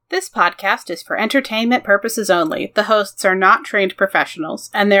This podcast is for entertainment purposes only. The hosts are not trained professionals,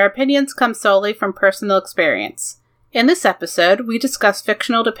 and their opinions come solely from personal experience. In this episode, we discuss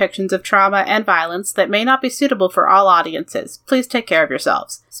fictional depictions of trauma and violence that may not be suitable for all audiences. Please take care of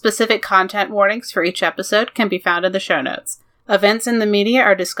yourselves. Specific content warnings for each episode can be found in the show notes. Events in the media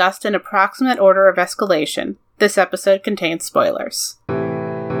are discussed in approximate order of escalation. This episode contains spoilers.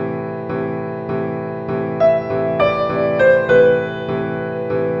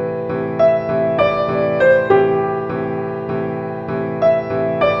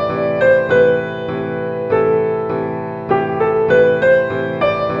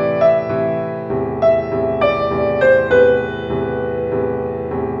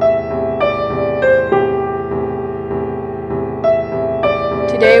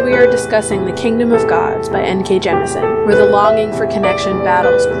 Today we are discussing The Kingdom of Gods by N.K. Jemisin, where the longing for connection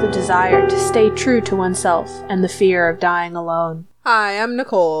battles with the desire to stay true to oneself and the fear of dying alone. Hi, I'm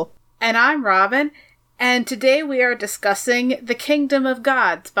Nicole. And I'm Robin, and today we are discussing The Kingdom of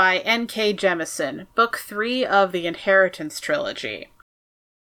Gods by N.K. Jemisin, Book 3 of the Inheritance Trilogy.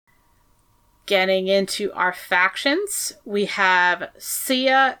 Getting into our factions, we have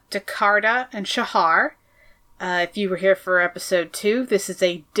Sia, Decarda, and Shahar. If you were here for episode 2, this is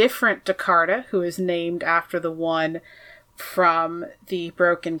a different Decarda who is named after the one from the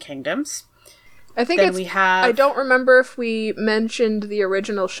Broken Kingdoms. I think I don't remember if we mentioned the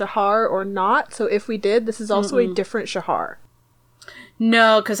original Shahar or not, so if we did, this is also a different Shahar.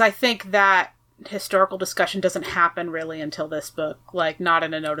 No, because I think that historical discussion doesn't happen really until this book, not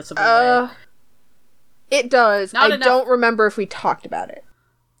in a noticeable way. It does. I don't remember if we talked about it.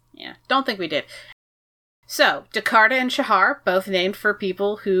 Yeah, don't think we did. So, Decarda and Shahar, both named for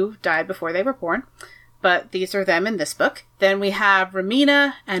people who died before they were born, but these are them in this book. Then we have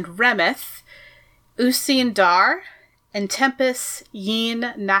Ramina and Remeth, Usin Dar, Entempus,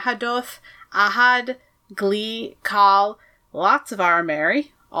 Yin, Nahadoth, Ahad, Glee, Kal, lots of Arameri,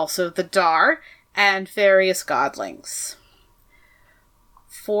 also the Dar, and various godlings.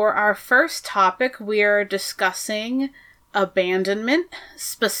 For our first topic, we are discussing abandonment,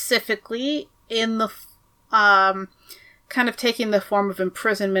 specifically in the kind of taking the form of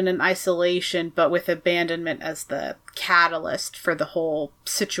imprisonment and isolation, but with abandonment as the catalyst for the whole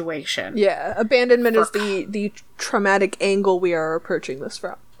situation. Yeah, abandonment is the traumatic angle we are approaching this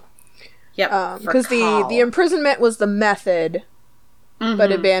from. Yep. Because the imprisonment was the method,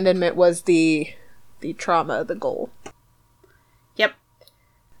 but abandonment was the trauma, the goal. Yep.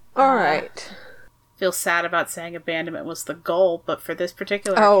 Alright. Feel sad about saying abandonment was the goal, but for this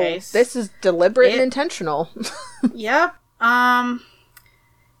particular case... this is deliberate and intentional. Yep.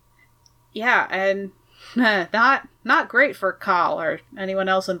 Yeah, and not great for Kal or anyone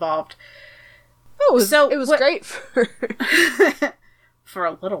else involved. It was great for... for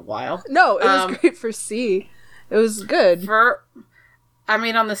a little while. No, it was great for C. It was good.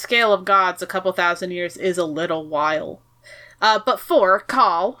 On the scale of gods, a couple thousand years is a little while. But for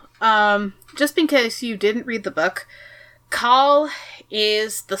Kal... just in case you didn't read the book, Kal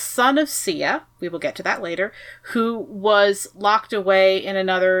is the son of Sia, we will get to that later, who was locked away in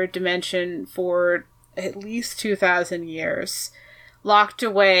another dimension for at least 2,000 years. Locked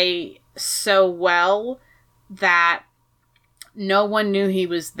away so well that no one knew he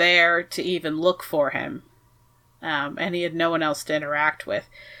was there to even look for him. And he had no one else to interact with.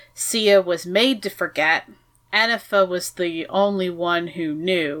 Sia was made to forget. Enifa was the only one who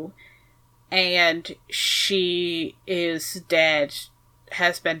knew, and she is dead,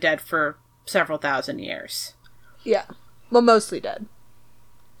 has been dead for several thousand years. Yeah. Well, mostly dead.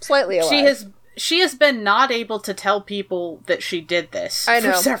 Slightly alive. She has been not able to tell people that she did this for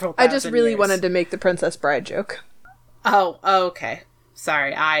several thousand years. I just really wanted to make the Princess Bride joke. Oh, okay.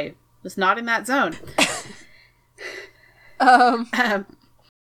 Sorry, I was not in that zone.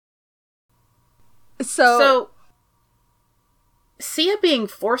 So, Sia being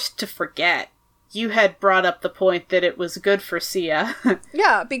forced to forget, you had brought up the point that it was good for Sia.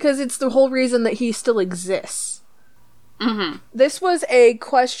 Yeah, because it's the whole reason that he still exists. Mm-hmm. This was a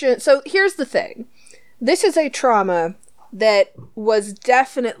question... So, here's the thing. This is a trauma that was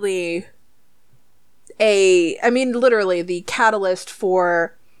definitely literally the catalyst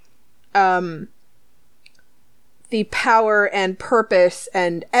for, the power and purpose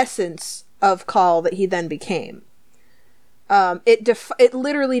and essence of Kal that he then became. It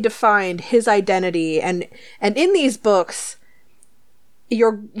literally defined his identity, and in these books,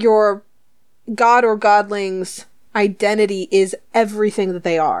 your god or godling's identity is everything that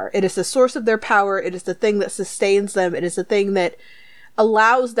they are. It is the source of their power. It is the thing that sustains them. It is the thing that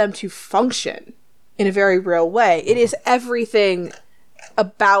allows them to function in a very real way. It is everything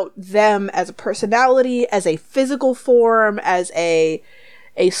about them as a personality, as a physical form, as a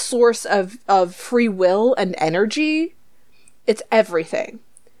source of free will and energy. It's everything.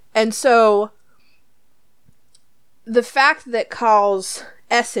 And so the fact that Khal's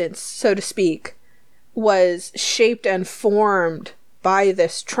essence, so to speak, was shaped and formed by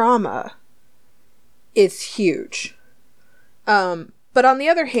this trauma is huge. But on the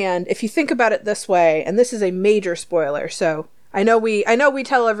other hand, if you think about it this way, and this is a major spoiler, so I know we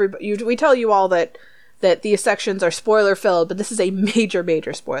tell everybody, we tell you all that these sections are spoiler filled, but this is a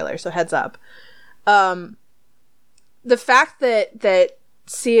major spoiler, so heads up. The fact that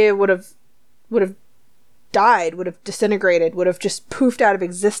Sia would have died, would have disintegrated, would have just poofed out of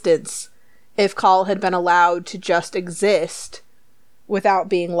existence if Khal had been allowed to just exist without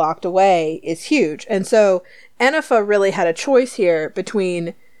being locked away is huge. And so Ennifa really had a choice here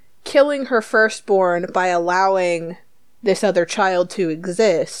between killing her firstborn by allowing this other child to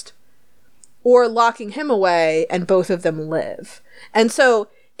exist, or locking him away and both of them live. And so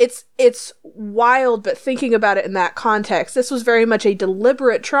it's wild, but thinking about it in that context, this was very much a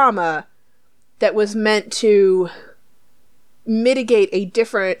deliberate trauma that was meant to mitigate a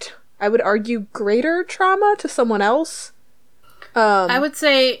different, I would argue, greater trauma to someone else. I would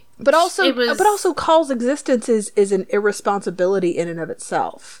say, but also Khal's existence is an irresponsibility in and of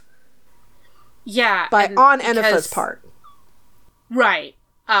itself. Yeah, on Ennifa's part, right?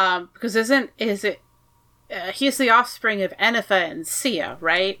 Because he's the offspring of Ennifa and Sia,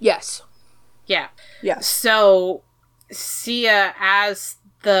 right? Yes. Yeah. Yes. So Sia as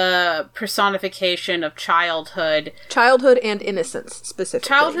the personification of childhood and innocence, specifically.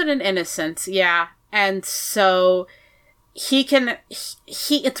 Childhood and innocence, yeah. And so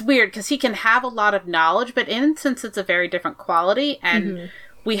it's weird because he can have a lot of knowledge, but innocence is a very different quality. And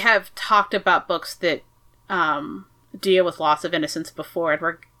we have talked about books that deal with loss of innocence before, and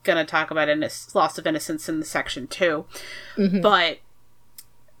we're going to talk about loss of innocence in the section 2. But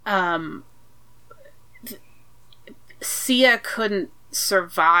Sia couldn't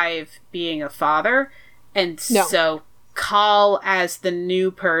survive being a father, and so Khal as the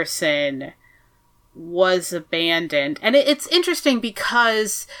new person was abandoned. And it's interesting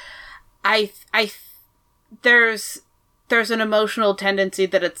because there's an emotional tendency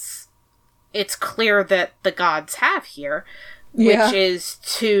that it's clear that the gods have here, which is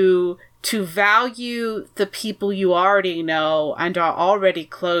to value the people you already know and are already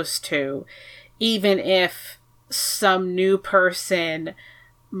close to, even if some new person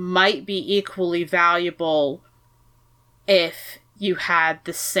might be equally valuable if you had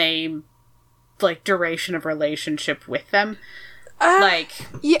the same duration of relationship with them. I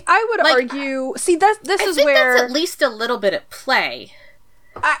would argue. See, this is where that's at least a little bit at play.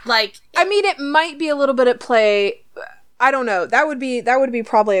 I mean, it might be a little bit at play. I don't know. That would be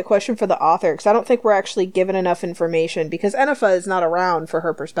probably a question for the author, because I don't think we're actually given enough information, because Ennifa is not around for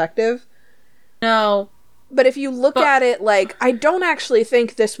her perspective. No. But if you look at it, I don't actually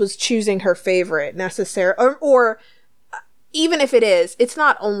think this was choosing her favorite necessarily, or even if it is, it's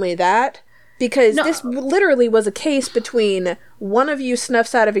not only that, because this literally was a case between one of you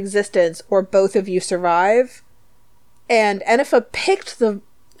snuffs out of existence or both of you survive, and Ennifa picked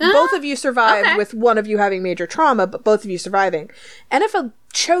both of you survive with one of you having major trauma, but both of you surviving. Ennifa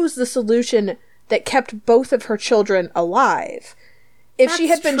chose the solution that kept both of her children alive. If she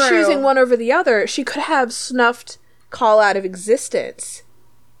had been choosing one over the other, she could have snuffed Khal out of existence.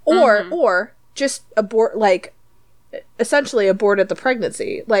 Or just essentially aborted the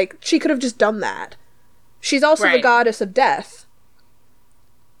pregnancy. She could have just done that. She's also the goddess of death.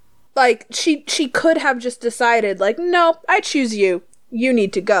 She could have just decided, no, I choose you. You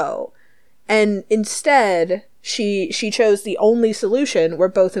need to go. And instead, she chose the only solution where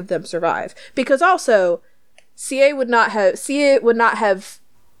both of them survive. Because also, Sia would not have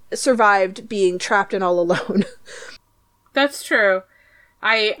survived being trapped and all alone. That's true.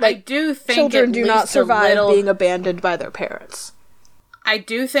 I do think children do not survive being abandoned by their parents. I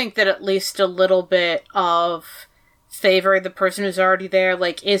do think that at least a little bit of favoring the person who's already there,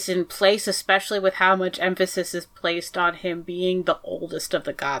 is in place, especially with how much emphasis is placed on him being the oldest of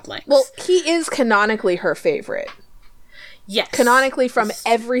the godlings. Well, he is canonically her favorite. Yes. Canonically from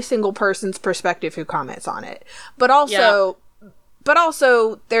every single person's perspective who comments on it. But also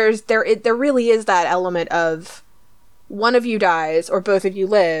there really is that element of one of you dies or both of you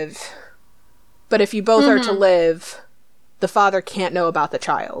live, but if you both are to live, the father can't know about the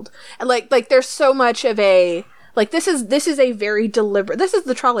child. And there's so much of a this is a very deliberate, this is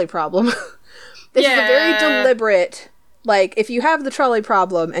the trolley problem. This is a very deliberate, if you have the trolley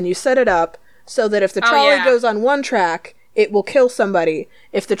problem and you set it up so that if the trolley goes on one track, it will kill somebody.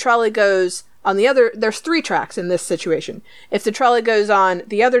 If the trolley goes on the other, there's 3 tracks in this situation. If the trolley goes on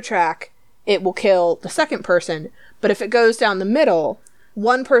the other track, it will kill the second person. But if it goes down the middle,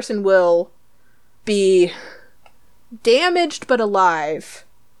 one person will be damaged but alive,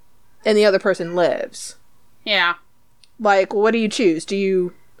 and the other person lives. Yeah. Like, what do you choose? Do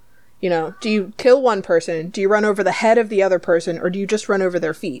you kill one person? Do you run over the head of the other person? Or do you just run over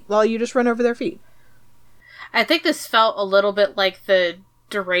their feet? Well, you just run over their feet. I think this felt a little bit like the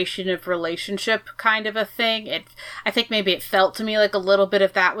duration of relationship kind of a thing. I think maybe it felt to me like a little bit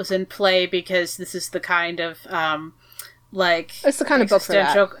of that was in play, because this is the kind of it's the kind of book for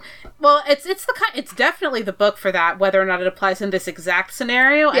that. Well, it's definitely the book for that, whether or not it applies in this exact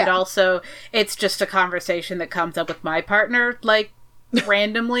scenario. Yeah. And also it's just a conversation that comes up with my partner like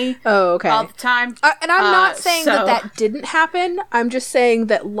randomly. Oh, okay. All the time. And I'm not saying that didn't happen. I'm just saying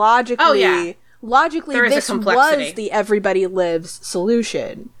that logically, this was the everybody lives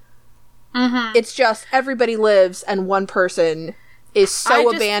solution. Mm-hmm. It's just everybody lives and one person is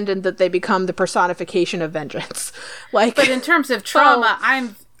so abandoned that they become the personification of vengeance. Like, but in terms of trauma,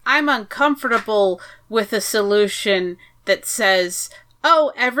 I'm uncomfortable with a solution that says,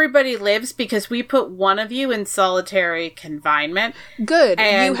 oh, everybody lives because we put one of you in solitary confinement. Good.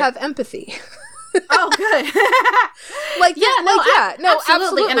 You have empathy. Oh, good.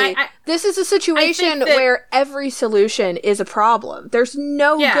 Absolutely. And this is a situation where every solution is a problem. There's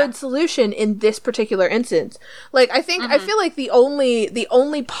no good solution in this particular instance. Like, I feel like the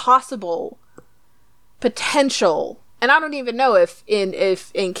only possible potential, and I don't even know if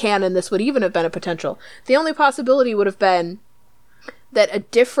in canon this would even have been a potential. The only possibility would have been that a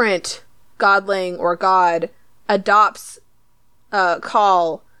different godling or god adopts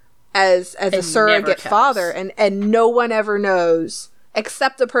Call as a surrogate father, and no one ever knows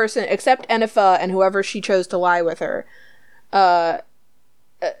except Enifa and whoever she chose to lie with her.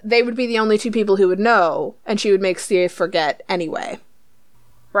 They would be the only 2 people who would know, and she would make Steve forget anyway.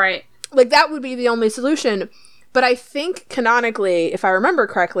 Right. Like, that would be the only solution. But I think canonically, if I remember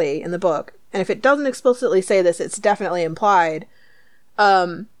correctly in the book, and if it doesn't explicitly say this, it's definitely implied,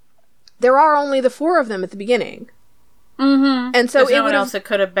 there are only the 4 of them at the beginning. Mm-hmm. And so there's no one else it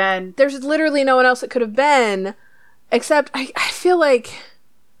could have been. There's literally no one else it could have been, except I feel like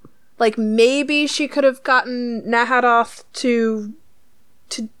maybe she could have gotten Nahadoth to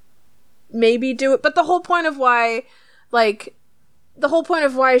maybe do it. But the whole point of why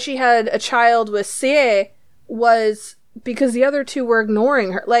she had a child with Sie was because the other 2 were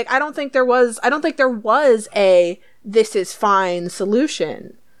ignoring her. Like, I don't think there was a this is fine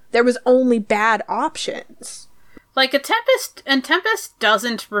solution. There was only bad options. Like, Tempest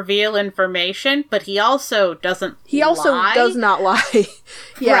doesn't reveal information, but he also doesn't lie. He also does not lie.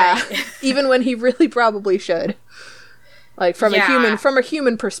 Yeah. Right. Even when he really probably should. Like, from a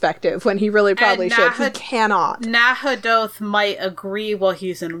human perspective, when he really probably should, he cannot. Nahadoth might agree while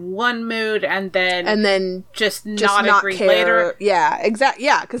he's in one mood, and then just not agree care later. Yeah, exactly.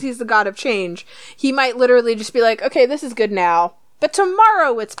 Yeah, because he's the god of change. He might literally just be like, okay, this is good now, but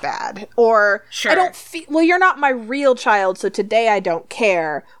tomorrow it's bad. Or, sure. I don't feel... Well, you're not my real child, so today I don't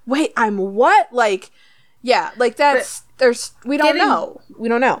care. Wait, I'm what? Like, yeah, like that's... We don't know. We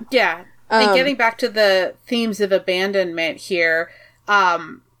don't know. Yeah. And getting back to the themes of abandonment here,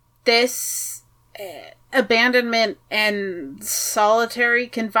 this abandonment and solitary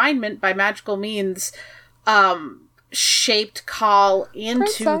confinement by magical means shaped Call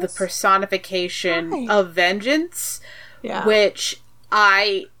into the personification of vengeance. Yeah. Which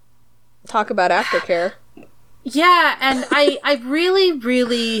I... Talk about aftercare. Yeah, and I really,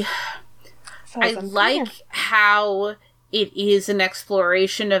 really... I like how it is an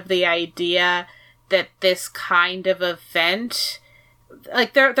exploration of the idea that this kind of event...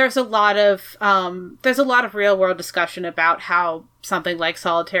 Like, there's a lot of real world discussion about how something like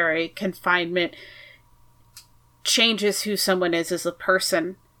solitary confinement changes who someone is as a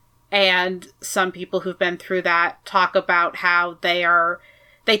person. And some people who've been through that talk about how they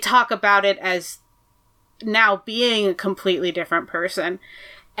talk about it as now being a completely different person.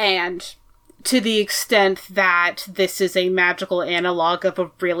 And to the extent that this is a magical analog of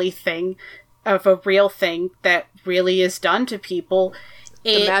a real thing that really is done to people.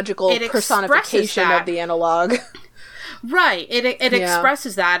 The magical personification of the analog. Right. It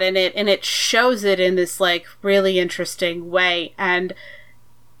expresses that, and it shows it in this, like, really interesting way. And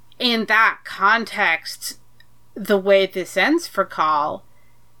in that context, the way this ends for Call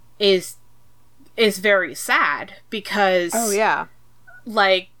is very sad, because... Oh, yeah.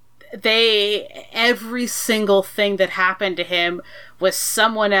 Like, every single thing that happened to him was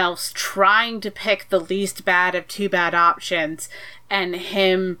someone else trying to pick the least bad of two bad options, and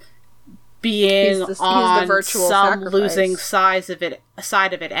him being on the some sacrifice. Losing side of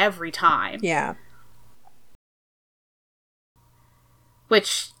it every time. Yeah.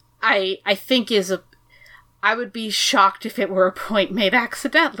 Which I think I would be shocked if it were a point made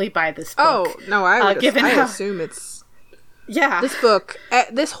accidentally by this book. Oh, no, I assume it's... Yeah. This book,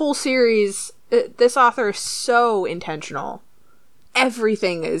 this whole series, this author is so intentional.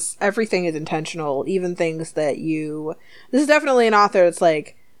 Everything is intentional, even things that you... This is definitely an author that's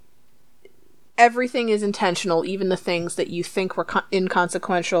like, everything is intentional, even the things that you think were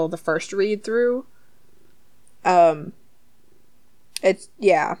inconsequential the first read through. It's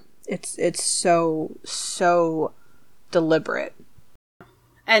so deliberate.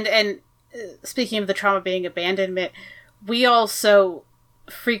 And speaking of the trauma being abandonment, we also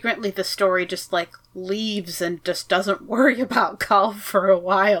frequently, the story just like leaves and just doesn't worry about Call for a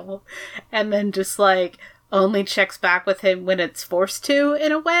while, and then just like only checks back with him when it's forced to,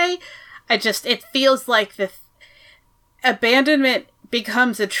 in a way. It feels like the abandonment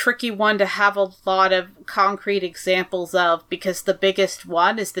becomes a tricky one to have a lot of concrete examples of, because the biggest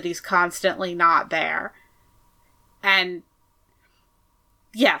one is that he's constantly not there. And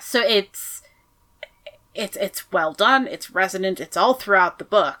yeah, so it's well done, it's resonant, it's all throughout the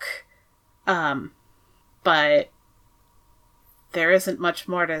book. But there isn't much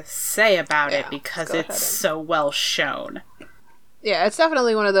more to say about it because it's so well shown. Yeah, it's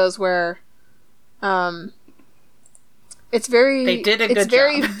definitely one of those where it's very... They did a good job. It's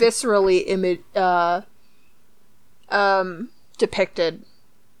very viscerally depicted.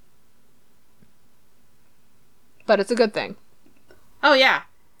 But it's a good thing. Oh, yeah.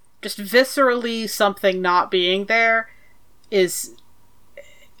 Just viscerally something not being there is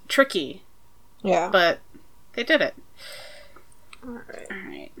tricky. Yeah. But they did it.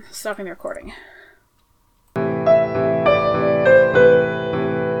 Alright. Stopping the recording.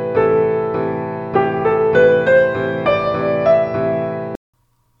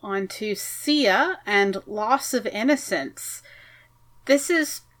 On to Sia and Loss of Innocence. This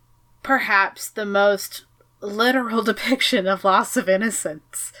is perhaps the most literal depiction of loss of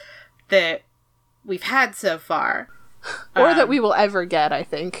innocence that we've had so far. Or that we will ever get, I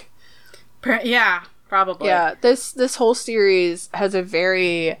think. Yeah, probably. Yeah, this whole series has a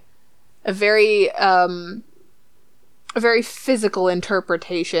very physical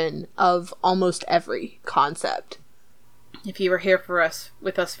interpretation of almost every concept. If you were here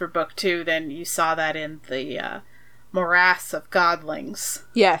with us for book 2, then you saw that in the morass of godlings.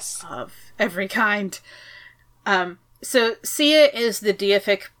 Yes. Of every kind. So Sia is the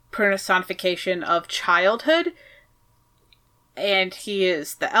deific personification of childhood, and he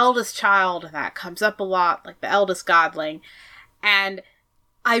is the eldest child, and that comes up a lot, like the eldest godling. And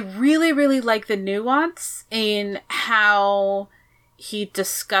I really, really like the nuance in how he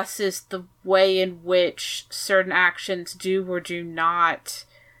discusses the way in which certain actions do or do not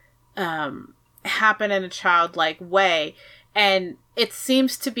happen in a childlike way. And it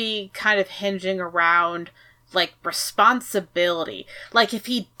seems to be kind of hinging around, like, responsibility. Like, if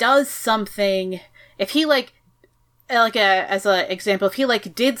he does something, if he, as an example, if he,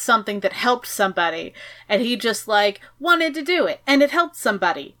 did something that helped somebody, and he just, wanted to do it, and it helped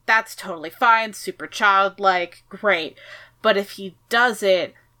somebody, that's totally fine, super childlike, great. But if he does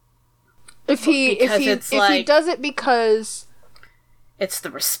it... If he does it because... it's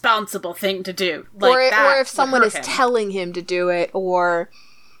the responsible thing to do. Or if someone is telling him to do it, or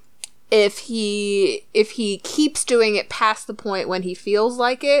if he keeps doing it past the point when he feels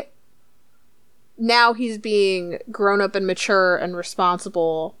like it, now he's being grown up and mature and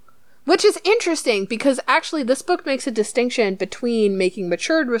responsible. Which is interesting, because actually this book makes a distinction between making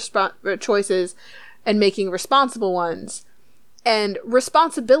matured choices and making responsible ones. And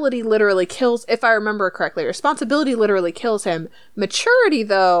responsibility literally kills, if I remember correctly, responsibility literally kills him. Maturity,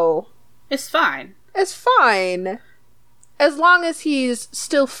 though... it's fine. It's fine. As long as he's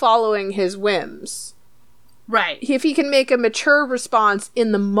still following his whims. Right. If he can make a mature response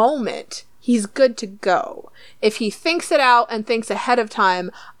in the moment, he's good to go. If he thinks it out and thinks ahead of time,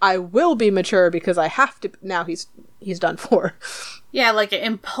 I will be mature because I have to... Now he's done for. Yeah, like an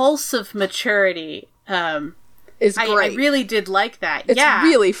impulsive maturity, is great. I really did like that. It's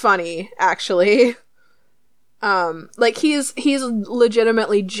really funny, actually. He's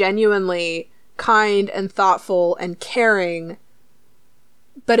legitimately, genuinely kind and thoughtful and caring,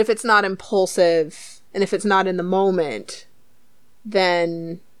 but if it's not impulsive and if it's not in the moment,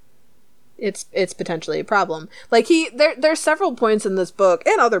 then it's potentially a problem. Like there's several points in this book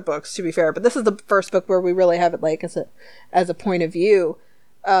and other books, to be fair, but this is the first book where we really have it like as a point of view,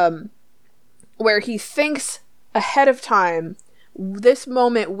 where he thinks ahead of time, this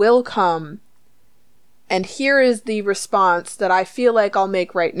moment will come, and here is the response that I feel like I'll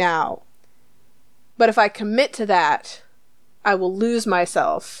make right now. But if I commit to that, I will lose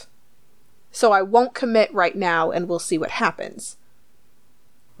myself. So I won't commit right now, and we'll see what happens.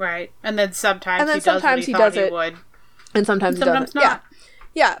 Right. And then sometimes he does what he thought he would. And sometimes he doesn't. Not.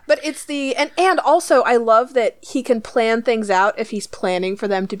 Yeah, but it's the... And also, I love that he can plan things out if he's planning for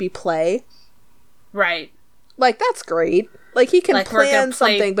them to be play. Right. Like, that's great. Like, he can plan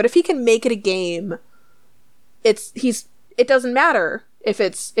something, but if he can make it a game, it doesn't matter if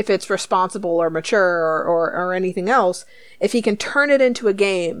it's responsible or mature or anything else. If he can turn it into a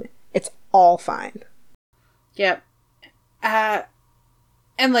game, it's all fine. Yep. And,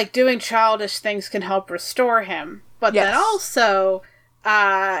 like, doing childish things can help restore him. But then also,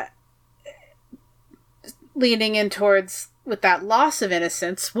 leaning in towards, with that loss of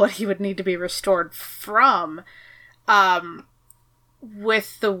innocence, what he would need to be restored from,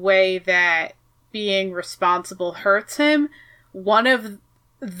 with the way that being responsible hurts him. One of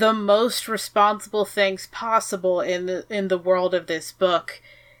the most responsible things possible in the world of this book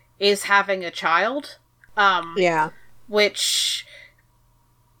is having a child. Which,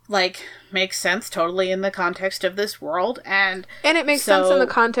 like, makes sense totally in the context of this world, and it makes sense in the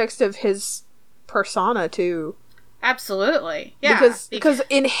context of his persona too. Absolutely, yeah. Because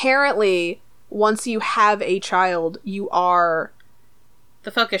inherently, once you have a child, you are...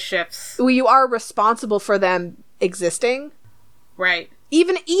 the focus shifts. You are responsible for them existing. Right.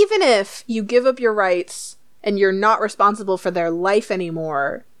 Even if you give up your rights and you're not responsible for their life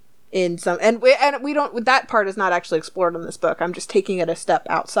anymore, in some... And we don't... That part is not actually explored in this book. I'm just taking it a step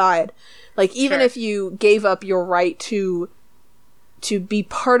outside. Like, even if you gave up your right to be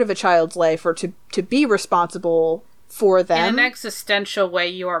part of a child's life or to be responsible for them... In an existential way,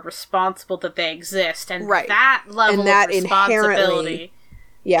 you are responsible that they exist. And right. that level of responsibility...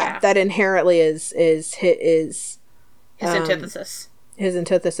 that inherently is his antithesis. His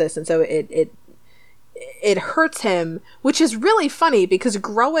antithesis, and so it hurts him, which is really funny because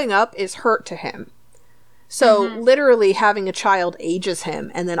growing up is hurt to him. So literally having a child ages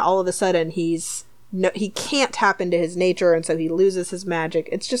him, and then all of a sudden he can't tap into his nature, and so he loses his magic.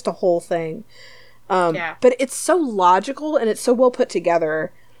 It's just a whole thing. But it's so logical and it's so well put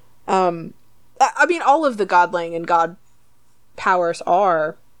together. I mean, all of the godling and god powers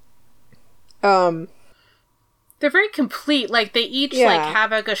are. They're very complete. Like, they each, like,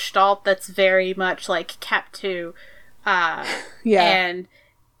 have a gestalt that's very much, like, kept to. And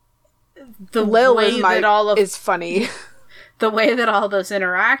the Lil way that all of... is funny. The way that all those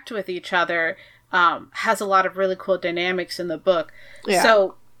interact with each other has a lot of really cool dynamics in the book. Yeah.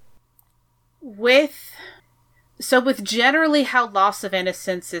 So, with generally how loss of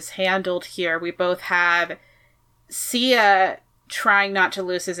innocence is handled here, we both have Sia trying not to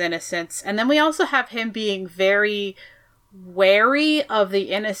lose his innocence, and then we also have him being very wary of the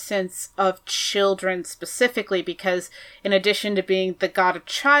innocence of children specifically, because in addition to being the god of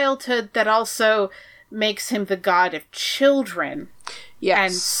childhood, that also makes him the god of children. Yes.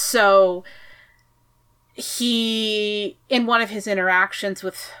 And so he, in one of his interactions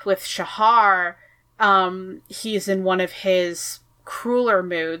with Shahar, he's in one of his crueler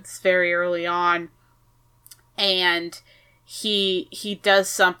moods very early on, and he does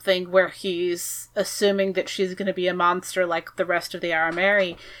something where he's assuming that she's going to be a monster like the rest of the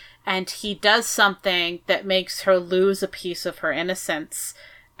Arameri, and he does something that makes her lose a piece of her innocence,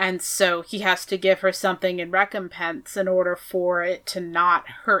 and so he has to give her something in recompense in order for it to not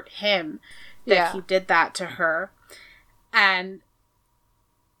hurt him that he did that to her. And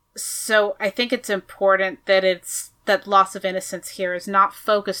so I think it's important that loss of innocence here is not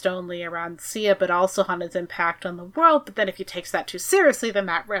focused only around Sia, but also on his impact on the world. But then if he takes that too seriously, then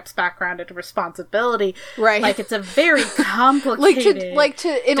that rips back around into responsibility. Right. Like, it's a very complicated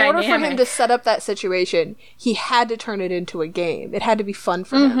in order for him to set up that situation, he had to turn it into a game. It had to be fun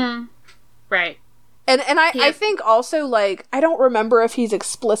for him. Right. And I think also, like, I don't remember if he's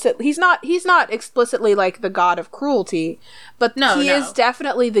not explicitly, like, the god of cruelty, but he is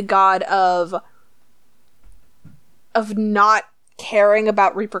definitely the god of not caring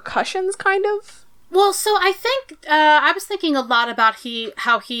about repercussions, kind of. Well, so I think, I was thinking a lot about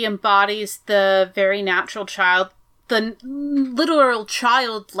how he embodies the very natural child, the literal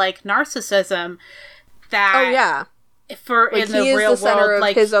child-like narcissism that for like, in the he is real the center world, of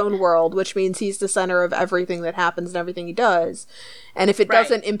like his own world, which means he's the center of everything that happens and everything he does. And if it Right.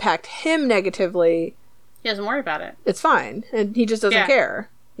 doesn't impact him negatively, he doesn't worry about it. it's fine, and he just doesn't Yeah. care.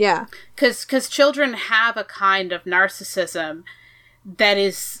 Yeah, Because children have a kind of narcissism that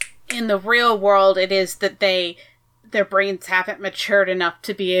is, in the real world, it is that their brains haven't matured enough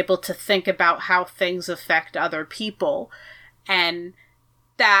to be able to think about how things affect other people. And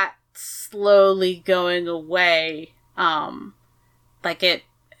that's slowly going away. I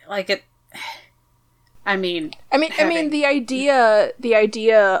mean, the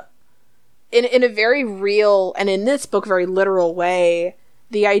idea in a very real, and in this book, very literal way,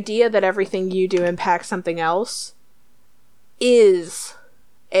 the idea that everything you do impacts something else is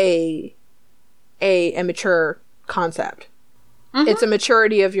a mature concept. Mm-hmm. It's a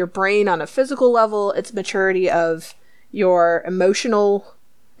maturity of your brain on a physical level. It's maturity of your emotional.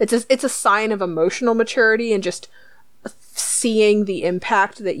 It's a sign of emotional maturity and just seeing the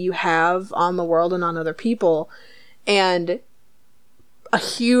impact that you have on the world and on other people. And a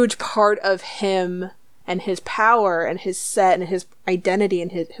huge part of him and his power and his set and his identity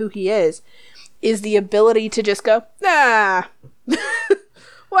and who he is the ability to just go, nah,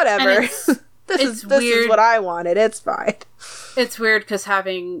 whatever. This is what I wanted. It's fine. It's weird because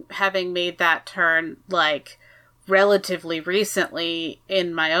having made that turn, like, relatively recently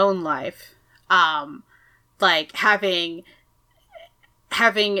in my own life, like, having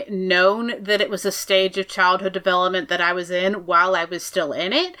known that it was a stage of childhood development that I was in while I was still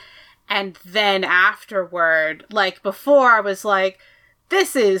in it, and then afterward, like, before I was like,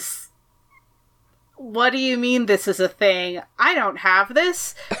 what do you mean this is a thing? I don't have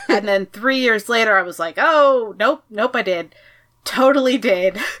this. And then 3 years later, I was like, oh, nope, I did. Totally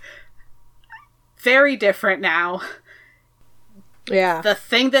did. Very different now. Yeah. The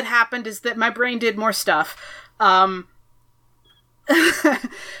thing that happened is that my brain did more stuff.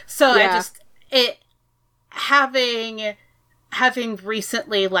 So yeah. Having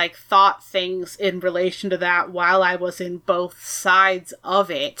recently, like, thought things in relation to that while I was in both sides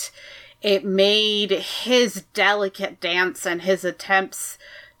of it, it made his delicate dance and his attempts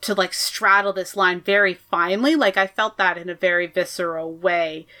to, like, straddle this line very finely. Like, I felt that in a very visceral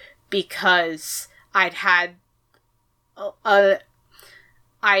way because I'd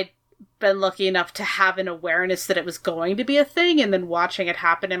been lucky enough to have an awareness that it was going to be a thing, and then watching it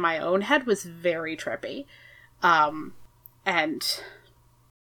happen in my own head was very trippy.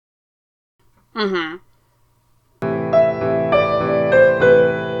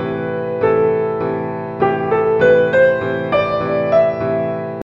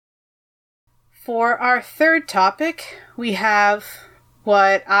 For our third topic, we have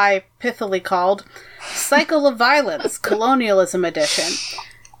what I pithily called Cycle of Violence, Colonialism Edition.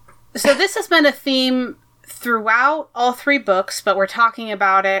 So this has been a theme throughout all three books, but we're talking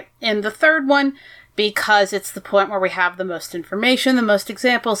about it in the third one because it's the point where we have the most information, the most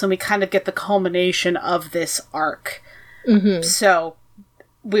examples, and we kind of get the culmination of this arc. Mm-hmm. So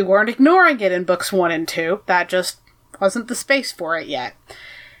we weren't ignoring it in books 1 and 2. That just wasn't the space for it yet.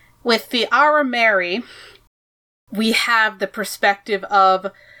 With the Arameri, we have the perspective of,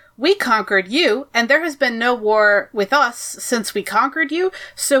 we conquered you, and there has been no war with us since we conquered you,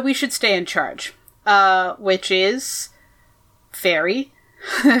 so we should stay in charge. Which is very,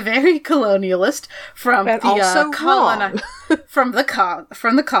 very colonialist from but from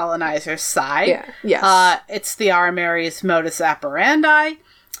the colonizer's side. Yeah. Yes. It's the Arameri's modus operandi,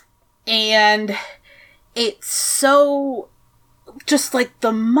 and it's so, just like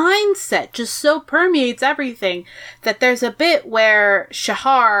the mindset just so permeates everything that there's a bit where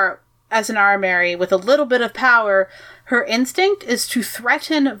Shahar, as an Arameri with a little bit of power, her instinct is to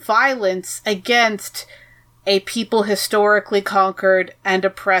threaten violence against a people historically conquered and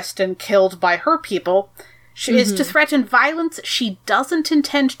oppressed and killed by her people. She is to threaten violence she doesn't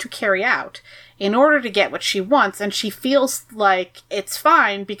intend to carry out in order to get what she wants, and she feels like it's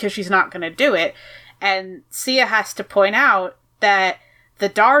fine because she's not going to do it. And Sia has to point out that the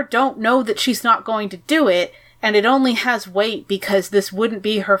Dar don't know that she's not going to do it, and it only has weight because this wouldn't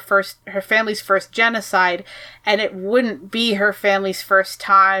be her family's first genocide, and it wouldn't be her family's first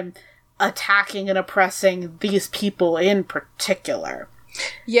time attacking and oppressing these people in particular.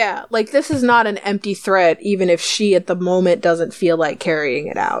 Yeah, like, this is not an empty threat, even if she at the moment doesn't feel like carrying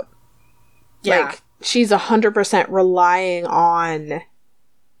it out. Yeah. Like, she's 100% relying on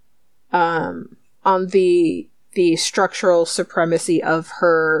the structural supremacy of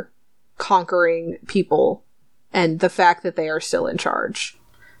her conquering people and the fact that they are still in charge.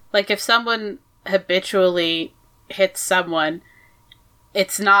 Like, if someone habitually hits someone,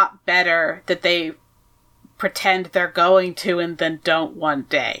 it's not better that they pretend they're going to and then don't one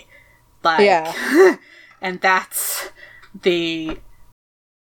day. Like, yeah. And that's the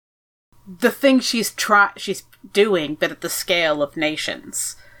thing she's doing, but at the scale of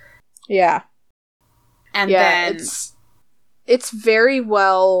nations. Yeah. And then it's very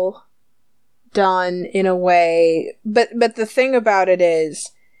well done in a way, but the thing about it is,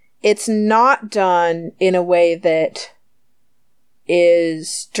 it's not done in a way that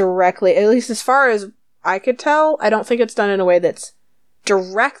is directly, at least as far as I could tell, I don't think it's done in a way that's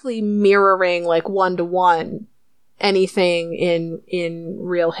directly mirroring, like, one-to-one anything in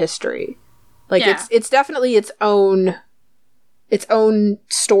real history. Like, it's definitely its own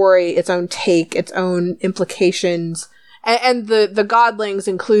story, its own take, its own implications, and the godlings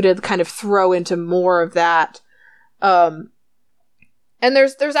included kind of throw into more of that. And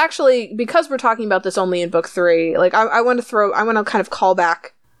there's actually, because we're talking about this only in book 3, like, I want to kind of call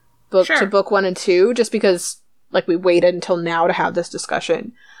back to book 1 and 2, just because, like, we waited until now to have this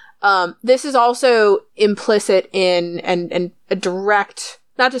discussion. This is also implicit in, and a direct,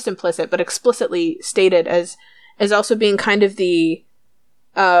 not just implicit, but explicitly stated as also being kind of the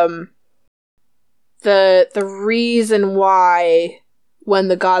reason why, when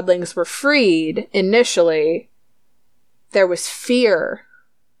the godlings were freed initially, there was fear,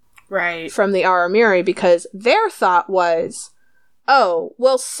 right, from the Aramiri, because their thought was, oh,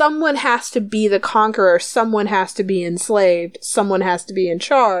 well, someone has to be the conqueror, someone has to be enslaved, someone has to be in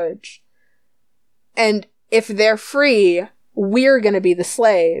charge. And if they're free, we're going to be the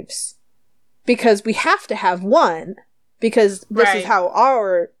slaves, because we have to have one, because this is how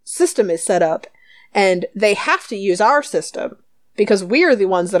our system is set up, and they have to use our system, because we're the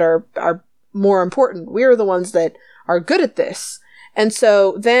ones that are more important. We're the ones that are good at this. And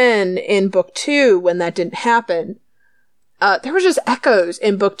so then in book 2, when that didn't happen, there were just echoes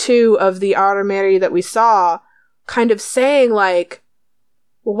in book 2 of the Aramiri that we saw, kind of saying, like,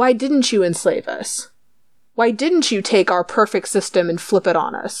 well, why didn't you enslave us? Why didn't you take our perfect system and flip it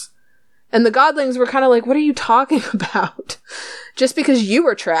on us? And the godlings were kind of like, what are you talking about? Just because you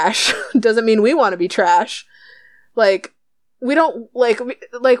were trash doesn't mean we want to be trash. Like, we don't,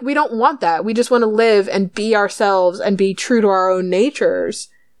 we don't want that. We just want to live and be ourselves and be true to our own natures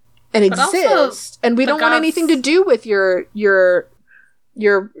and exist. And we don't want anything to do with your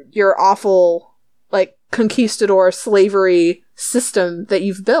awful, like, conquistador slavery system that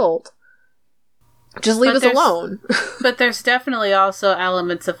you've built. Just leave us alone. But there's definitely also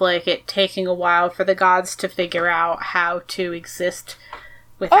elements of, like, it taking a while for the gods to figure out how to exist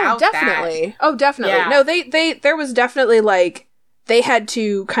without that. Oh, definitely. Yeah. No, there was definitely, like, they had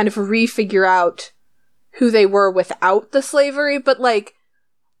to kind of refigure out who they were without the slavery, but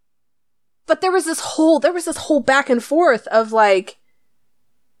there was this whole back and forth of, like,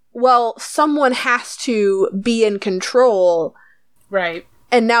 well, someone has to be in control. Right.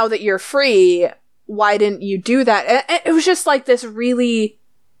 And now that you're free, why didn't you do that? And it was just, like, this really,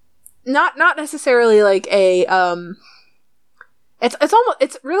 not necessarily like a,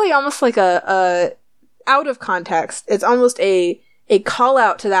 it's really almost like a out of context. It's almost a call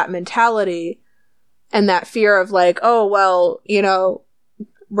out to that mentality and that fear of, like, oh, well, you know,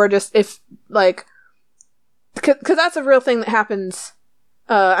 we're just, if, like, because that's a real thing that happens.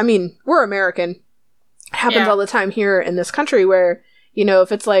 I mean, we're American. It happens all the time here in this country where, you know,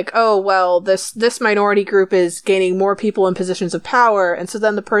 if it's like, oh, well, this minority group is gaining more people in positions of power, and so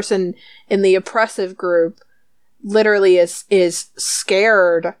then the person in the oppressive group literally is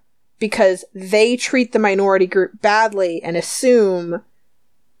scared because they treat the minority group badly and assume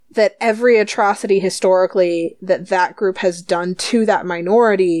that every atrocity historically that group has done to that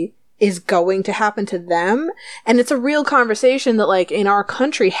minority is going to happen to them. And it's a real conversation that, like, in our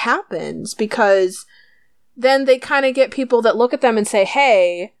country happens, because then they kind of get people that look at them and say,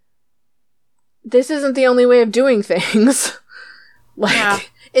 hey, this isn't the only way of doing things.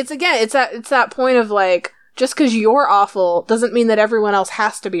 Like, it's that point of, like, just because you're awful doesn't mean that everyone else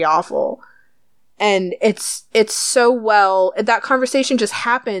has to be awful. And it's so well, that conversation just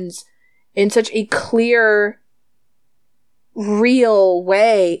happens in such a clear, real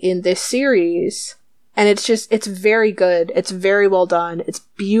way in this series. And it's very good. It's very well done. It's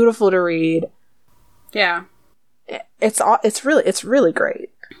beautiful to read. Yeah. It's really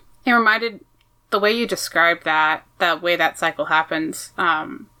great. It reminded, the way you described that way that cycle happens,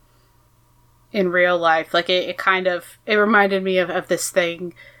 in real life, like, it reminded me of this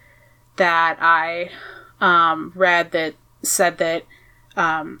thing that I read that said that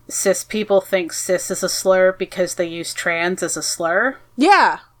cis people think cis is a slur because they use trans as a slur.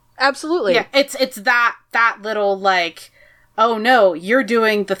 Yeah, absolutely. Yeah, it's that little, like, oh no, you're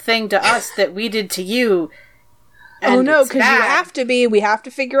doing the thing to us that we did to you, oh no, because you have to be. We have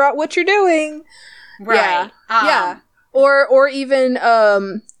to figure out what you're doing. Right. Yeah. Or even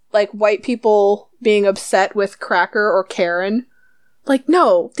like white people being upset with cracker or Karen. Like,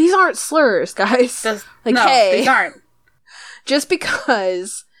 no, these aren't slurs, guys. Hey, these aren't. Just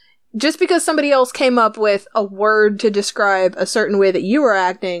because somebody else came up with a word to describe a certain way that you were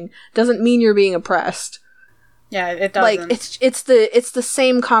acting doesn't mean you're being oppressed. Yeah, it doesn't. Like, it's the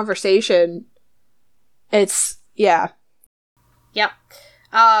same conversation. Yeah. Yep.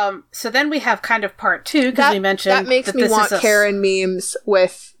 So then we have kind of part 2, because we mentioned that makes me want Karen memes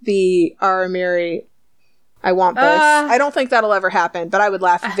with the Arameri. I want this. I don't think that'll ever happen, but I would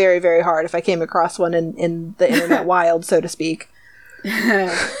laugh very, very hard if I came across one in the internet wild, so to speak.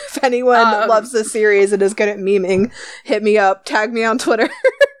 If anyone loves this series and is good at memeing, hit me up. Tag me on Twitter.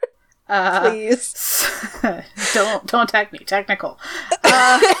 Please. Don't tag me. Technical.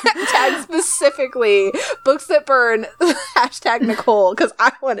 Tag specifically Books That Burn #Nicole, because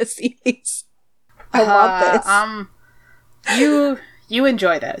I want to see these. I want this. You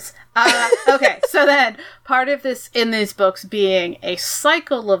enjoy those. Okay, so then part of this in these books being a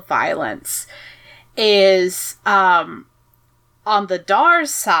cycle of violence is on the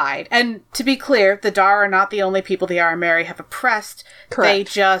Dar's side, and to be clear, the Dar are not the only people the Arameri have oppressed. Correct. They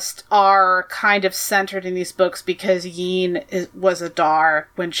just are kind of centered in these books because Yin was a Dar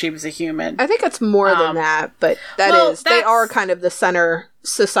when she was a human. I think it's more than that, but they are kind of the center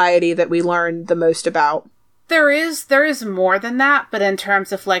society that we learn the most about. There is more than that, but in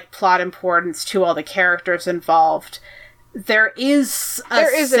terms of like plot importance to all the characters involved, there is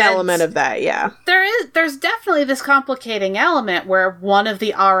an element of that, yeah. There's definitely this complicating element where one of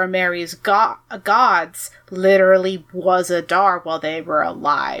the Arameri's gods literally was a Dar while they were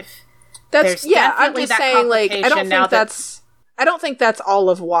alive. I'm just saying, like, I don't think that's all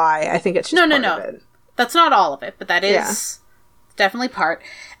of why. I think it's just part of it. That's not all of it, but that is definitely part.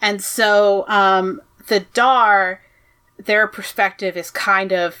 And so the Dar, their perspective is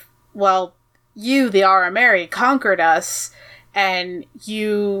kind of, well, you, the Arameri, conquered us, and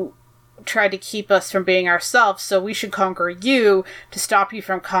you tried to keep us from being ourselves, so we should conquer you to stop you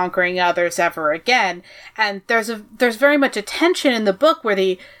from conquering others ever again. And there's very much a tension in the book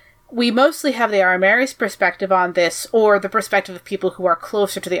where we mostly have the Arameri's perspective on this, or the perspective of people who are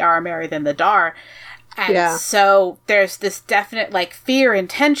closer to the Arameri than the Dar. And so there's this definite, like, fear and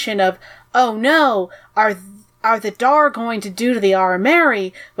tension of, oh no, are the Dar going to do to the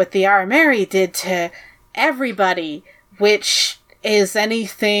Arameri what the Arameri did to everybody, which is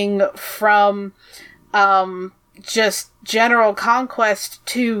anything from just general conquest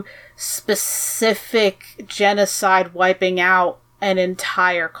to specific genocide wiping out an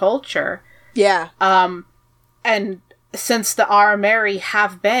entire culture. Yeah. And since the Arameri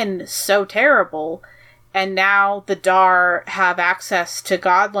have been so terrible, and now the Dar have access to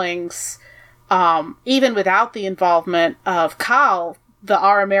godlings, even without the involvement of Khal, the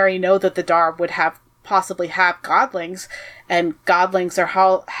Arameri know that the Dar would possibly have godlings, and godlings are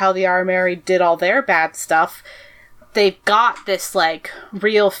how the Arameri did all their bad stuff. They've got this, like,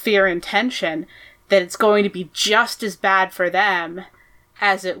 real fear and tension that it's going to be just as bad for them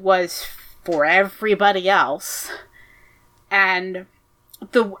as it was for everybody else. And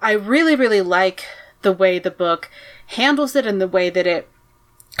I really, really like the way the book handles it, and the way that it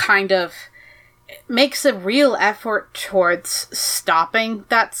kind of makes a real effort towards stopping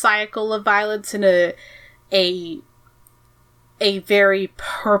that cycle of violence in a very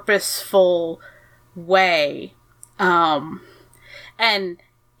purposeful way. And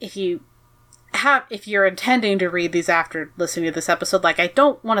if you're intending to read these after listening to this episode, like, I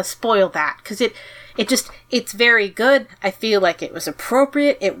don't want to spoil that, because it's very good. I feel like it was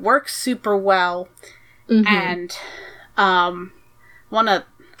appropriate. It works super well. Mm-hmm. And want to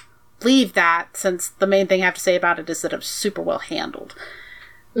leave that, since the main thing I have to say about it is that it was super well handled.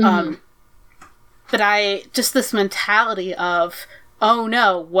 Mm-hmm. But just this mentality of, oh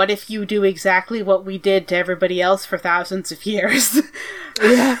no, what if you do exactly what we did to everybody else for thousands of years?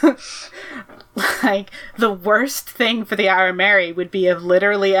 Yeah. Like, the worst thing for the Arameri would be if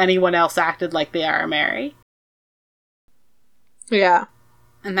literally anyone else acted like the Arameri. Yeah.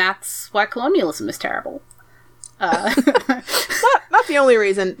 And that's why colonialism is terrible. Not the only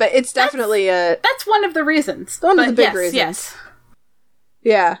reason, but it's definitely that's one of the reasons. One of the big reasons. Yes.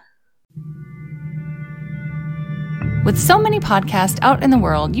 Yeah. With so many podcasts out in the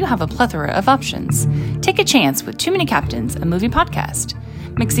world, you have a plethora of options. Take a chance with Too Many Captains, a movie podcast.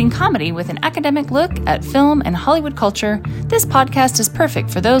 Mixing comedy with an academic look at film and Hollywood culture, this podcast is perfect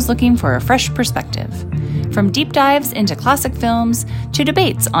for those looking for a fresh perspective. From deep dives into classic films, to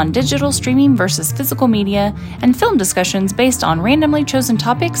debates on digital streaming versus physical media, and film discussions based on randomly chosen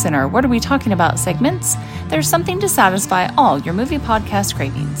topics in our What Are We Talking About segments, there's something to satisfy all your movie podcast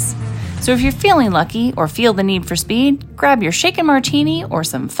cravings. So if you're feeling lucky or feel the need for speed, grab your shaken martini or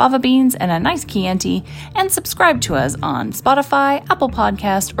some fava beans and a nice Chianti and subscribe to us on Spotify, Apple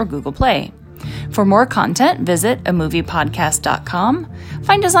Podcast, or Google Play. For more content, visit amoviepodcast.com.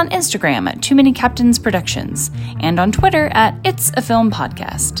 Find us on Instagram at Too Many Captains Productions and on Twitter at It's a Film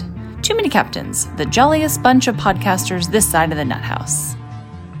Podcast. Too Many Captains, the jolliest bunch of podcasters this side of the nut house.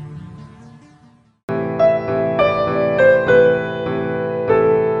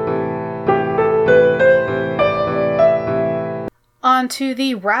 On to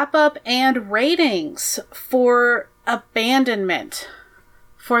the wrap-up and ratings for Abandonment.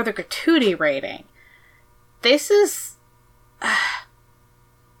 For the gratuity rating. This is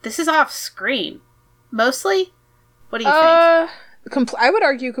off screen. Mostly? What do you think? I would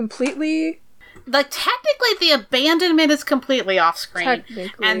argue completely. Like, technically the abandonment is completely off screen.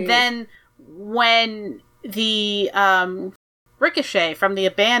 Technically. And then when the ricochet from the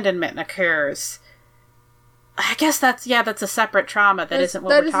abandonment occurs, I guess that's a separate trauma. That isn't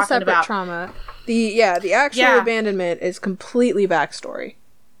what we're talking about. That is a separate trauma. The actual abandonment is completely backstory.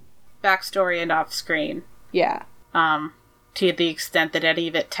 Backstory and off screen. Yeah. To the extent that any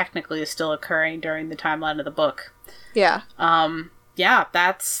of it technically is still occurring during the timeline of the book. Yeah.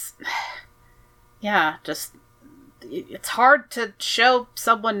 Just it's hard to show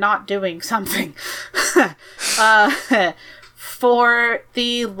someone not doing something. For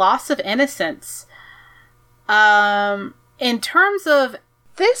the loss of innocence. In terms of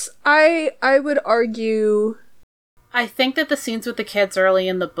this, I would argue, I think that the scenes with the kids early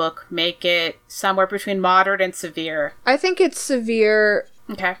in the book make it somewhere between moderate and severe. I think it's severe.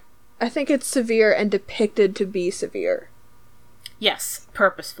 Okay. I think it's severe and depicted to be severe. Yes,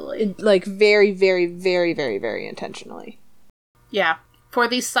 purposefully. Like, very, very, very, very, very intentionally. Yeah. For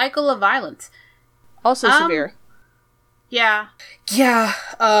the cycle of violence. Also severe. Yeah. Yeah.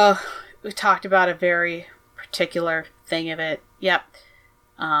 We talked about a very particular thing of it. Yep.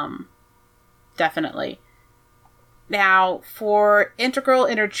 Definitely. Now, for integral,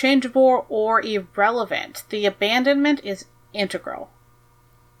 interchangeable, or irrelevant, the abandonment is integral.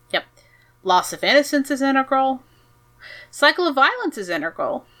 Yep. Loss of innocence is integral. Cycle of violence is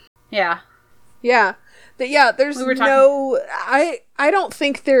integral. Yeah. Yeah. There's I don't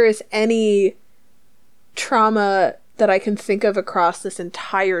think there is any trauma that I can think of across this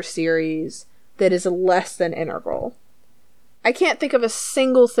entire series that is less than integral. I can't think of a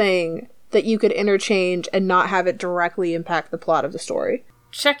single thing that you could interchange and not have it directly impact the plot of the story.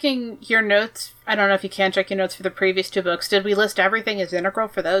 Checking your notes, I don't know if you can check your notes for the previous two books. Did we list everything as integral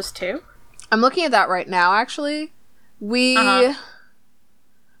for those too? I'm looking at that right now, actually. We said,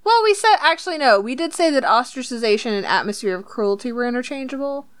 actually no, we did say that ostracization and atmosphere of cruelty were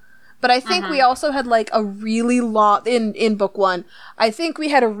interchangeable. But I think we also had, like, a really long... In book one, I think we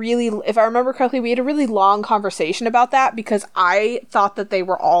had if I remember correctly, we had a really long conversation about that because I thought that they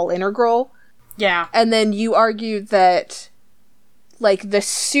were all integral. Yeah. And then you argued that, like, the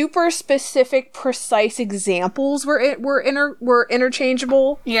super specific, precise examples were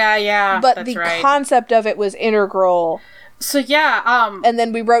interchangeable. Yeah, but the concept of it was integral. So, yeah, And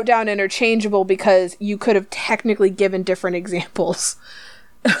then we wrote down interchangeable because you could have technically given different examples.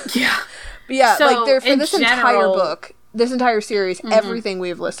 Yeah. But yeah, so, like, for this entire book, this entire series, everything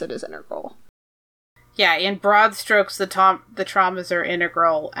we've listed is integral. Yeah, in broad strokes, the traumas are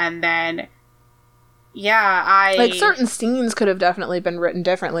integral, and then, like, certain scenes could have definitely been written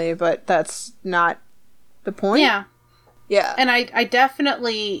differently, but that's not the point. Yeah. Yeah. And I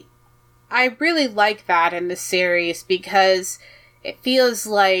really like that in the series, because it feels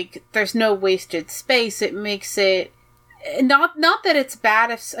like there's no wasted space. It makes it... Not that it's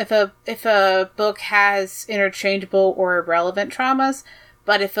bad if a book has interchangeable or irrelevant traumas,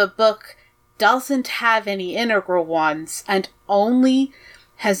 but if a book doesn't have any integral ones and only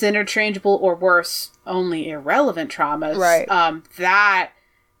has interchangeable or worse, only irrelevant traumas, right.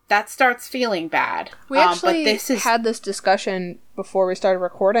 That starts feeling bad. We actually had this discussion before we started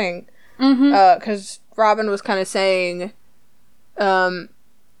recording, because Robin was kind of saying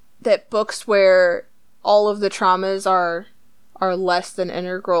that books where all of the traumas are less than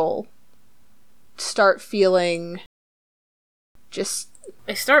integral start feeling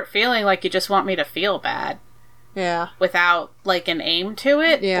they start feeling like you just want me to feel bad. Yeah. Without, like, an aim to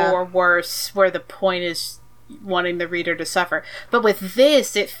it. Yeah. Or worse, where the point is wanting the reader to suffer. But with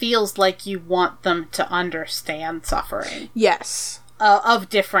this, it feels like you want them to understand suffering. Yes. Of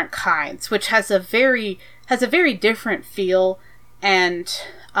different kinds, which has a has a very different feel, and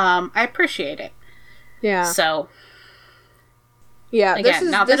I appreciate it. Yeah. So, yeah,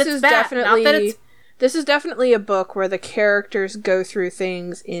 again, this is definitely a book where the characters go through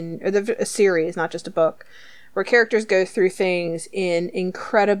things a series, not just a book, where characters go through things in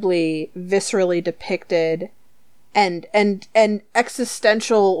incredibly viscerally depicted and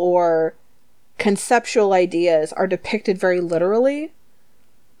existential or conceptual ideas are depicted very literally.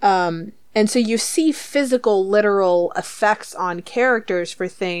 And so you see physical, literal effects on characters for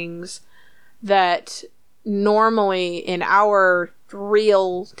things that normally in our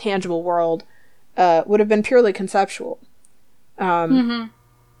real, tangible world would have been purely conceptual.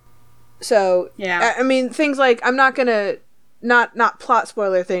 So, yeah. I mean, things like, I'm not gonna, not plot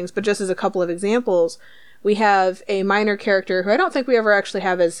spoiler things, but just as a couple of examples, we have a minor character who I don't think we ever actually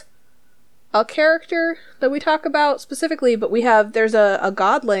have as a character that we talk about specifically, but there's a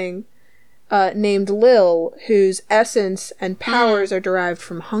godling named Lil, whose essence and powers are derived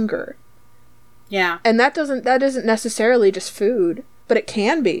from hunger. Yeah. And that isn't necessarily just food, but it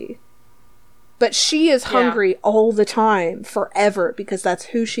can be. But she is hungry all the time, forever, because that's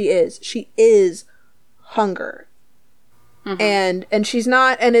who she is. She is hunger. And she's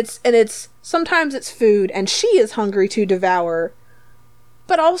not, and it's sometimes it's food, and she is hungry to devour.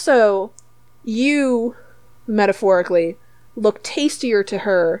 But also, you, metaphorically, look tastier to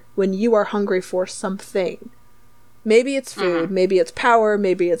her when you are hungry for something. Maybe it's food, maybe it's power,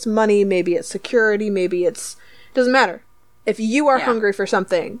 maybe it's money, maybe it's security, maybe it's... doesn't matter. If you are hungry for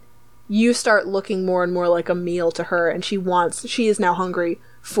something, you start looking more and more like a meal to her, and she is now hungry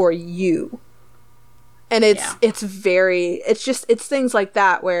for you. And it's things like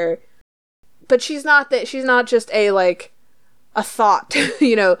that where... But she's not just a thought,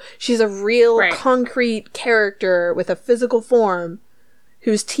 you know, she's a real concrete character with a physical form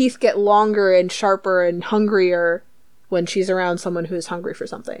whose teeth get longer and sharper and hungrier when she's around someone who is hungry for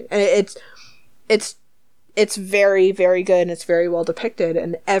something. And it's very, very good, and it's very well depicted,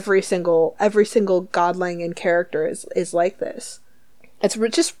 and every single godling and character is like this. It's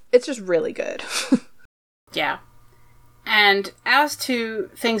just really good. Yeah. And as to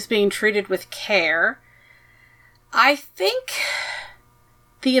things being treated with care, I think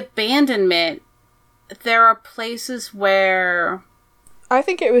the abandonment, there are places where... I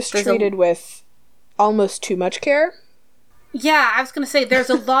think it was treated with almost too much care. Yeah, I was going to say, there's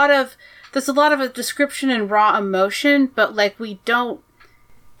a lot of a description and raw emotion, but, we don't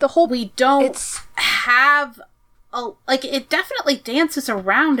have... it definitely dances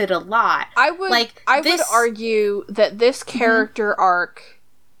around it a lot. I would argue that this character arc,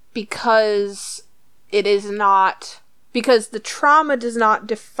 because the trauma does not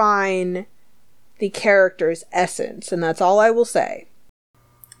define the character's essence, and that's all I will say.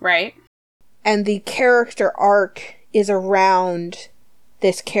 Right. And the character arc is around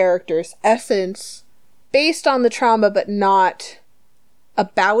this character's essence, based on the trauma, but not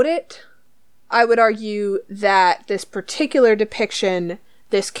about it. I would argue that this particular depiction,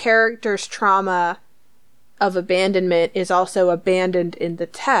 this character's trauma of abandonment, is also abandoned in the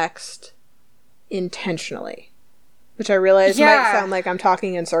text intentionally. Which I realize might sound like I'm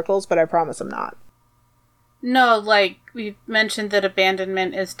talking in circles, but I promise I'm not. No, we mentioned that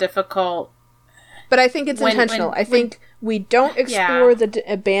abandonment is difficult. But I think it's intentional. I think we don't explore the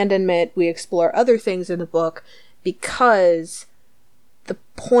abandonment, we explore other things in the book, because the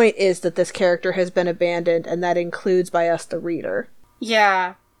point is that this character has been abandoned, and that includes by us, the reader.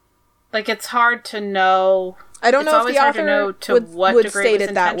 Yeah. It's hard to know. I don't know if the author would state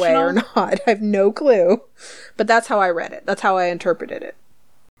it that way or not. I have no clue. But that's how I read it. That's how I interpreted it.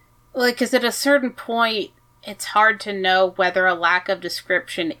 Because at a certain point, it's hard to know whether a lack of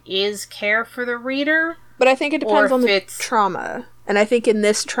description is care for the reader. But I think it depends on the trauma. And I think in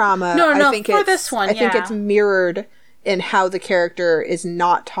this trauma, I think it's mirrored in how the character is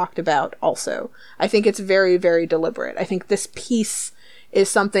not talked about also. I think it's very, very deliberate. I think this piece is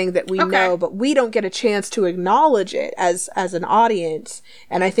something that we know, but we don't get a chance to acknowledge it as an audience.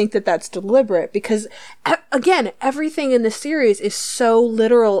 And I think that that's deliberate because, again, everything in the series is so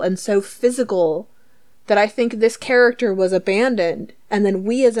literal and so physical that I think this character was abandoned, and then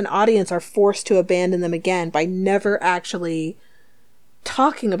we as an audience are forced to abandon them again by never actually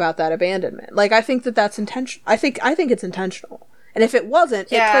talking about that abandonment. I think that that's intentional. I think it's intentional. And if it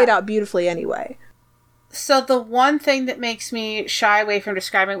wasn't, it played out beautifully anyway. So the one thing that makes me shy away from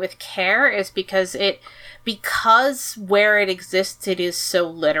describing it with care is because where it exists, it is so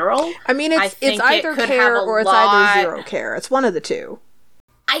literal. I mean, it's either care or it's either zero care. It's one of the two.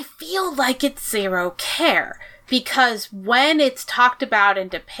 I feel like it's zero care because when it's talked about and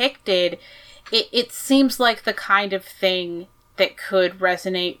depicted, it seems like the kind of thing that could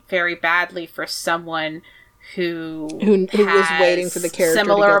resonate very badly for someone who was waiting for the character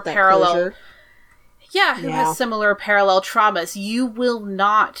similar to get that parallel closure. Yeah, who has similar parallel traumas. You will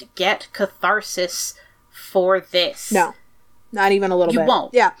not get catharsis for this. No. Not even a little bit. You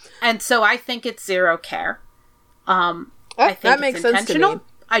won't. Yeah. And so I think it's zero care. I think that makes sense to me.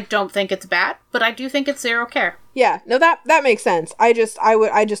 I don't think it's bad, but I do think it's zero care. Yeah, no, that makes sense.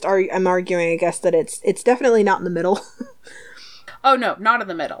 I'm arguing, I guess, that it's definitely not in the middle. Oh no, not in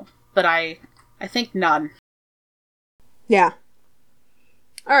the middle. But I think none. Yeah.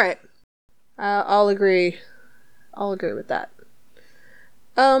 All right. I'll agree. I'll agree with that.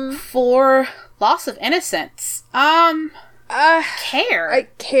 For loss of innocence, care. I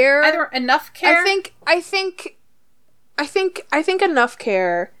care. Either enough care. I think enough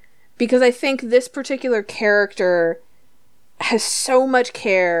care, because I think this particular character has so much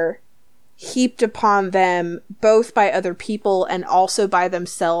care heaped upon them, both by other people and also by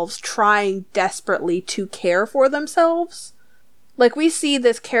themselves, trying desperately to care for themselves. Like, we see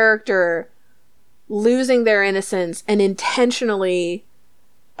this character losing their innocence and intentionally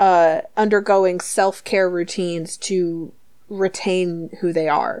undergoing self-care routines to retain who they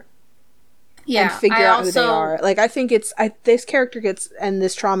are. Yeah, and figure out who they are. Like, I think this character gets, and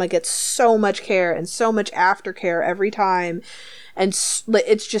this trauma gets so much care and so much aftercare every time, and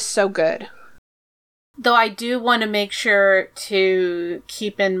it's just so good. Though I do want to make sure to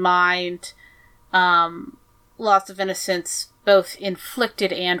keep in mind loss of innocence, both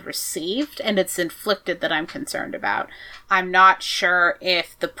inflicted and received, and it's inflicted that I'm concerned about. I'm not sure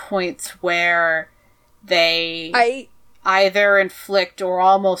if the points where they either inflict or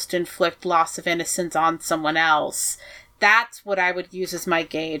almost inflict loss of innocence on someone else, that's what I would use as my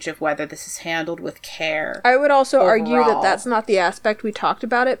gauge of whether this is handled with care. I would also overall. argue that that's not the aspect we talked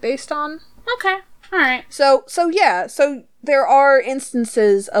about it based on. Okay, alright. So there are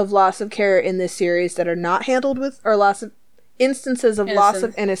instances of loss of care in this series that are not handled with, or loss of innocence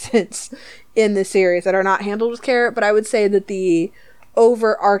in this series that are not handled with care, but I would say that the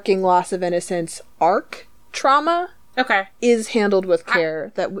overarching loss of innocence arc trauma is handled with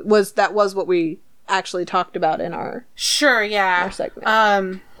care. That was what we actually talked about in our our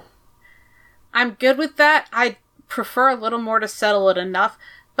segment. I'm good with that. I prefer a little more to settle it enough,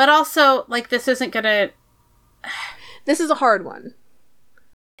 but also, like, this isn't gonna. This is a hard one,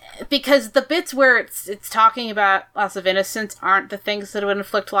 because the bits where it's talking about loss of innocence aren't the things that would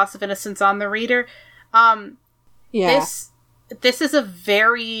inflict loss of innocence on the reader. This is a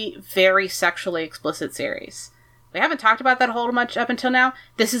very, very sexually explicit series. We haven't talked about that a whole much up until now.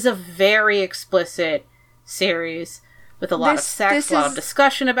 This is a very explicit series with a lot of sex, a lot of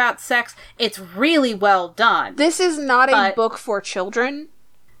discussion about sex. It's really well done. This is not a book for children.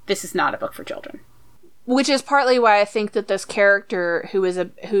 This is not a book for children. Which is partly why I think that this character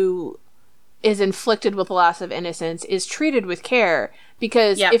who is inflicted with loss of innocence is treated with care.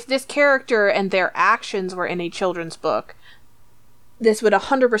 Because if this character and their actions were in a children's book, this would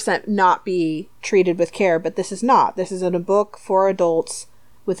 100% not be treated with care, but this is not. This is in a book for adults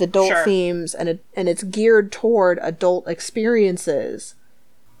with adult themes, and it's geared toward adult experiences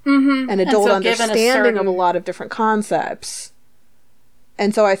and adult understanding of a lot of different concepts.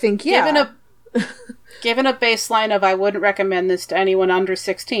 And so I think, given a baseline of I wouldn't recommend this to anyone under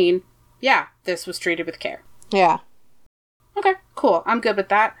 16, this was treated with care. Yeah. Okay, cool. I'm good with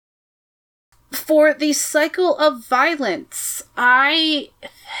that. For the cycle of violence, I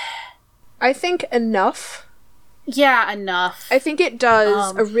think enough. Yeah, enough. I think it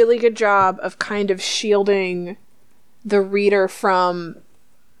does a really good job of kind of shielding the reader from,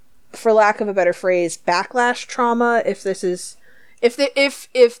 for lack of a better phrase, backlash trauma. If the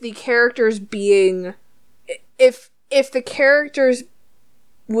characters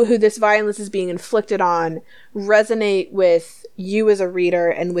who this violence is being inflicted on resonate with you as a reader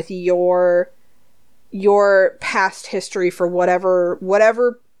and with your past history for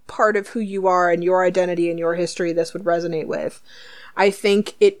whatever part of who you are and your identity and your history this would resonate with. I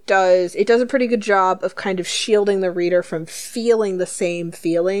think it does a pretty good job of kind of shielding the reader from feeling the same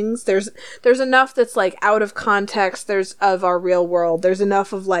feelings. There's enough that's like out of context of our real world. There's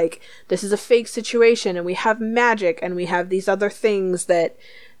enough of like, this is a fake situation and we have magic and we have these other things that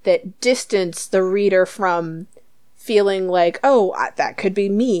distance the reader from feeling like, oh, that could be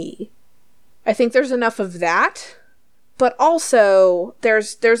me. I think there's enough of that, but also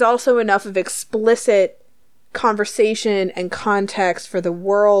there's also enough of explicit conversation and context for the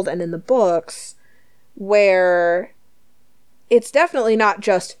world and in the books where it's definitely not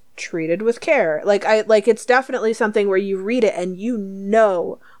just treated with care. Like it's definitely something where you read it and you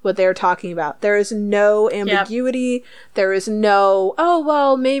know what they're talking about. There is no ambiguity. Yep. There is no, oh,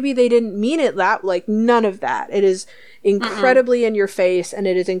 well, maybe they didn't mean it that, like, none of that. It is incredibly in your face, and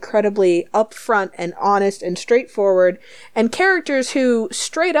it is incredibly upfront and honest and straightforward, and characters who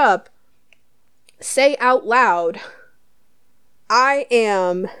straight up say out loud, I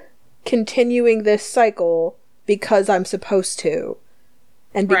am continuing this cycle because I'm supposed to,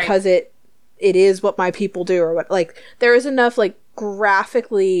 and because it is what my people do, or what, like, there is enough, like,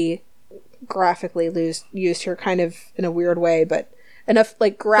 graphically used here kind of in a weird way, but enough,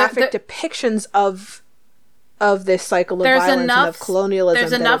 like, graphic depictions of this cycle of violence and of colonialism.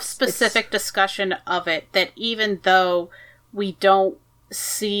 There's enough specific discussion of it that even though we don't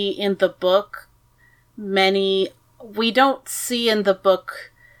see in the book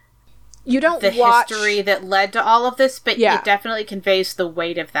you don't the watch history that led to all of this, but it definitely conveys the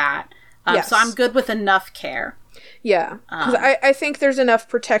weight of that. Yes. So I'm good with enough care. Yeah, because I think there's enough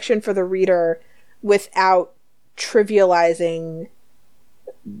protection for the reader without trivializing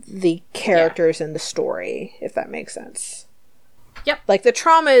the characters in the story, if that makes sense. Yep. Like, the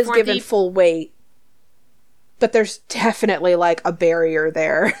trauma is given full weight, but there's definitely, like, a barrier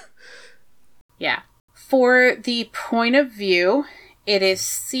there. Yeah. For the point of view, it is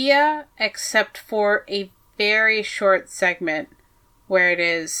Sia, except for a very short segment where it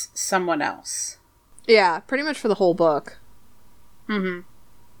is someone else. Yeah, pretty much for the whole book. Mm-hmm.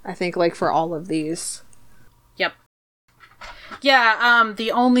 I think, like, for all of these. Yep. Yeah,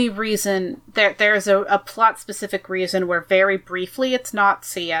 the only reason... There's a plot-specific reason where very briefly it's not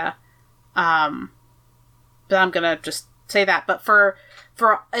Sia. But I'm gonna just say that. But for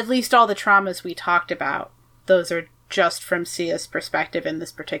at least all the traumas we talked about, those are just from Sia's perspective in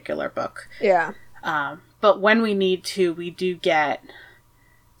this particular book. Yeah. But when we need to, we do get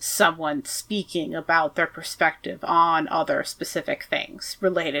someone speaking about their perspective on other specific things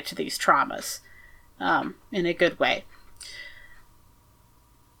related to these traumas, in a good way.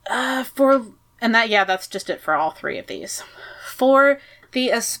 That's just it for all three of these. For the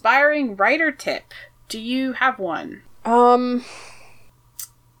aspiring writer tip, do you have one?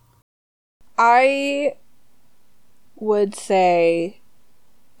 I would say,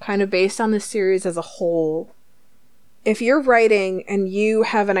 kind of based on the series as a whole, if you're writing and you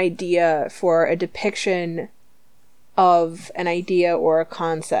have an idea for a depiction of an idea or a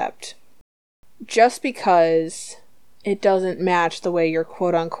concept, just because it doesn't match the way you're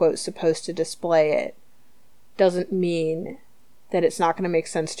quote-unquote supposed to display it doesn't mean that it's not going to make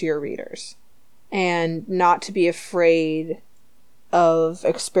sense to your readers. And not to be afraid of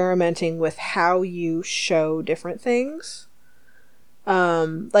experimenting with how you show different things.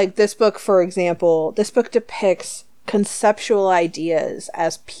 Like this book, for example, this book depicts conceptual ideas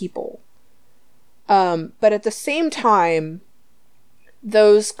as people. But at the same time,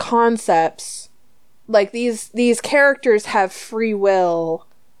 those concepts, like these characters have free will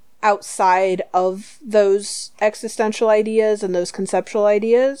outside of those existential ideas and those conceptual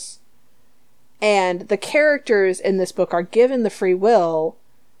ideas. And the characters in this book are given the free will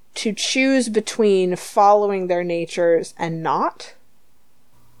to choose between following their natures and not.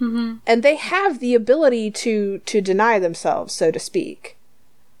 Mm-hmm. And they have the ability to deny themselves, so to speak.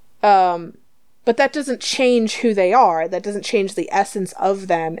 But that doesn't change who they are. That doesn't change the essence of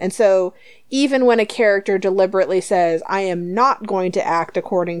them. And so even when a character deliberately says, I am not going to act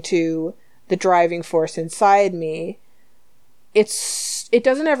according to the driving force inside me, it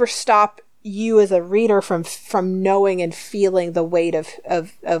doesn't ever stop you as a reader from knowing and feeling the weight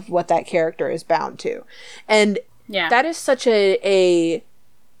of what that character is bound to. And that is such a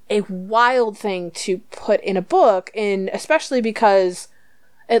wild thing to put in a book, and especially because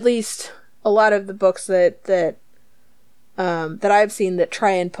at least a lot of the books that I've seen that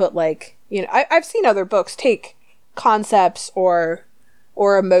try and put, like, you know, I've seen other books take concepts or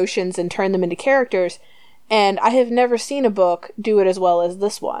emotions and turn them into characters, and I have never seen a book do it as well as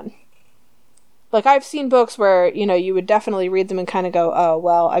this one. Like, I've seen books where, you know, you would definitely read them and kind of go, oh,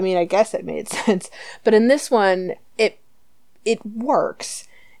 well, I mean, I guess it made sense. But in this one, it works.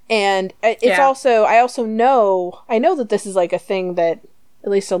 And it's also, I know that this is like a thing that at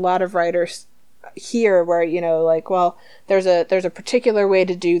least a lot of writers hear, where, you know, like, well, there's a particular way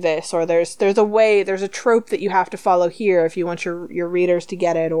to do this, or there's a trope that you have to follow here if you want your readers to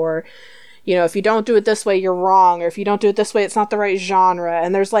get it, or, you know, if you don't do it this way, you're wrong, or if you don't do it this way, it's not the right genre.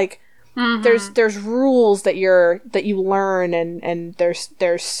 And there's like, there's rules that you learn, and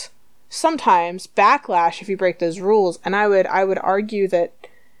there's sometimes backlash if you break those rules. And I would argue that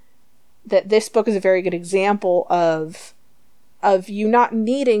this book is a very good example of of you not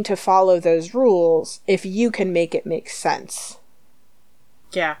needing to follow those rules if you can make it make sense.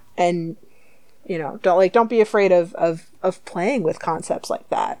 Yeah. And, don't be afraid of playing with concepts like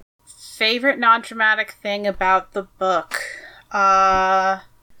that. Favorite non-traumatic thing about the book?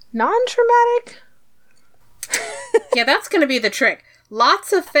 Non-traumatic? Yeah, that's going to be the trick.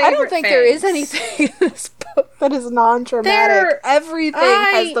 Lots of favorite I don't think things. there is anything in this book that is non-traumatic. Everything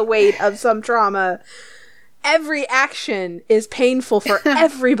has the weight of some trauma. Every action is painful for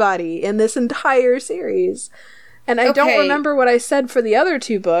everybody in this entire series. And I don't remember what I said for the other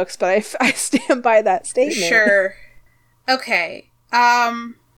two books, but I stand by that statement. Sure. Okay.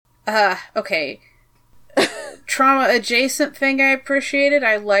 Okay. Trauma adjacent thing I appreciated.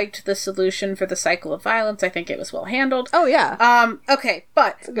 I liked the solution for the cycle of violence. I think it was well handled. Oh yeah. Okay,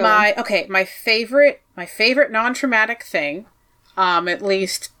 but my favorite non-traumatic thing, at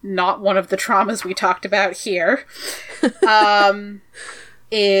least not one of the traumas we talked about here,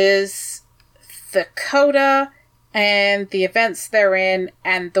 is the coda and the events therein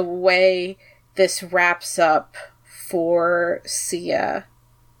and the way this wraps up for Sia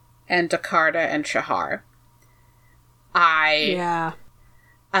and Dakarda and Shahar. I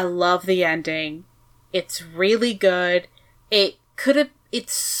love the ending. It's really good. It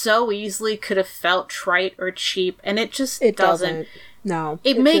so easily could have felt trite or cheap, and it just doesn't. No.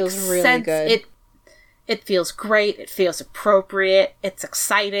 It makes feels really sense. Good. It feels great. It feels appropriate. It's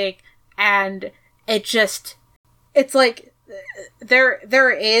exciting, and it's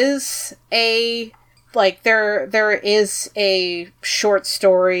like there is a short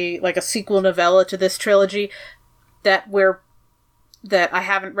story, like a sequel novella to this trilogy that I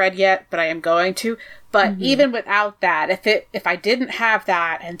haven't read yet, but I am going to. But even without that, if I didn't have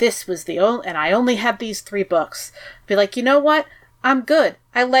that, and this was and I only had these 3 books, I'd be like, you know what? I'm good.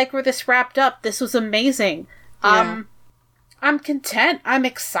 I like where this wrapped up. This was amazing. Yeah. I'm content. I'm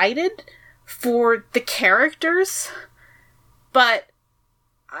excited for the characters, but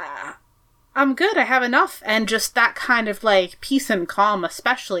I'm good. I have enough. And just that kind of peace and calm,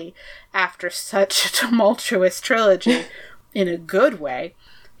 especially after such a tumultuous trilogy in a good way,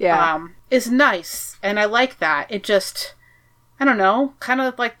 is nice. And I like that. It just, I don't know, kind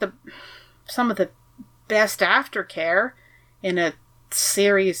of like some of the best aftercare in a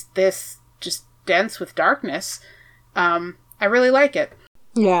series this just dense with darkness. I really like it.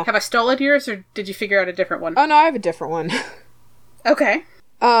 Yeah. Have I stolen yours, or did you figure out a different one? Oh, no, I have a different one. Okay.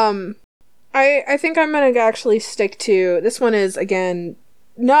 I think I'm gonna actually stick to... This one is, again,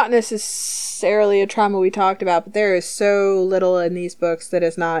 not necessarily a trauma we talked about, but there is so little in these books that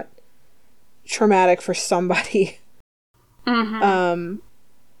is not traumatic for somebody. Mm-hmm.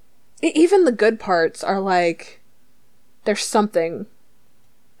 Even the good parts are there's something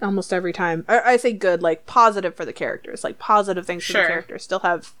almost every time. I say good, positive for the characters. Positive things for the characters still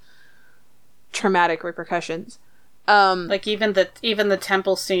have traumatic repercussions. Even the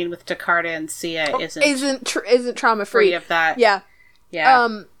temple scene with Dakarda and Sia isn't trauma free of that. Yeah.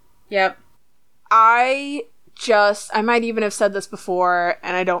 Yep. I might even have said this before,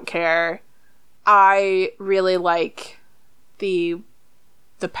 and I don't care. I really like the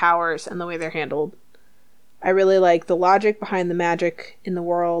powers and the way they're handled. I really like the logic behind the magic in the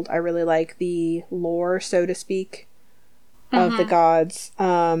world. I really like the lore, so to speak, of the gods.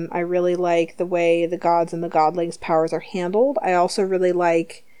 I really like the way the gods and the godlings' powers are handled. I also really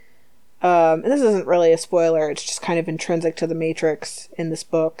like, and this isn't really a spoiler, it's just kind of intrinsic to the Matrix in this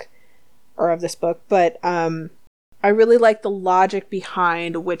book, or of this book, but I really like the logic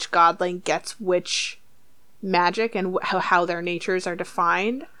behind which godling gets which magic and how their natures are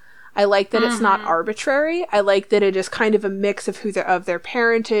defined. I like that it's not arbitrary. I like that it is kind of a mix of of their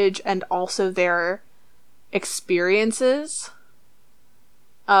parentage and also their experiences.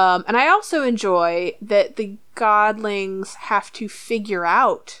 And I also enjoy that the godlings have to figure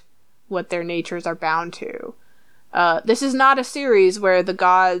out what their natures are bound to. This is not a series where the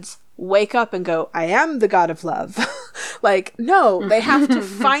gods wake up and go, I am the god of love. No, they have to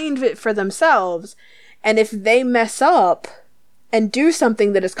find it for themselves. And if they mess up and do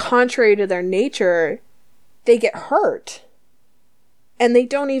something that is contrary to their nature, they get hurt. And they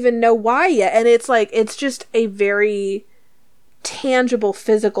don't even know why yet. And it's just a very tangible,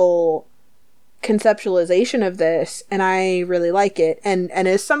 physical conceptualization of this. And I really like it. And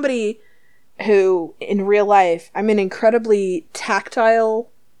as somebody who, in real life, I'm an incredibly tactile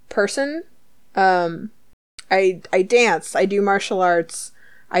person. I dance. I do martial arts.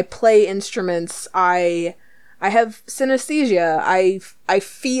 I play instruments. I have synesthesia. I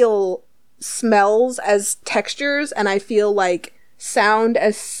feel smells as textures, and I feel sound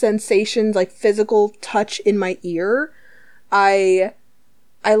as sensations, physical touch in my ear. I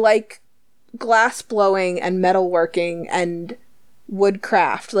like glass blowing and metalworking and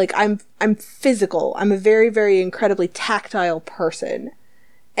woodcraft. Like, I'm physical. I'm a very, very incredibly tactile person.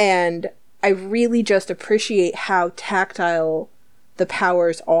 And I really just appreciate how tactile the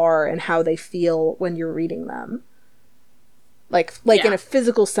powers are and how they feel when you're reading them. Like in a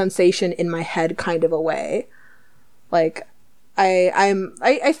physical sensation in my head kind of a way. Like,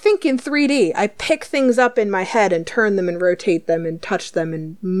 I think in 3D. I pick things up in my head and turn them and rotate them and touch them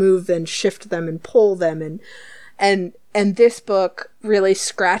and move and shift them and pull them and this book really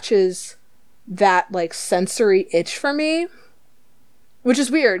scratches that, like, sensory itch for me, which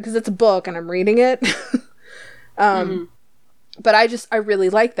is weird because it's a book and I'm reading it. But I really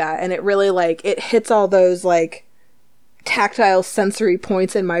like that, and it really, like, it hits all those, like, tactile sensory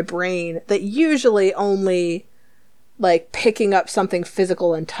points in my brain that usually only, like, picking up something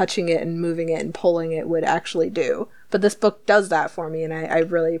physical and touching it and moving it and pulling it would actually do. But this book does that for me, and I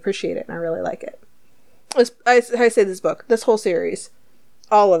really appreciate it, and I really like it. I say this book, this whole series,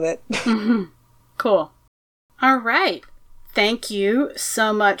 all of it. Cool. All right. Thank you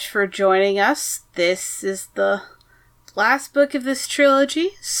so much for joining us. This is the last book of this trilogy,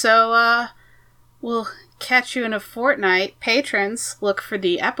 so we'll catch you in a fortnight. Patrons, look for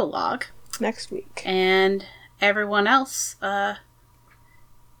the epilogue next week. And everyone else,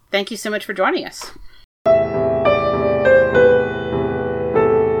 thank you so much for joining us.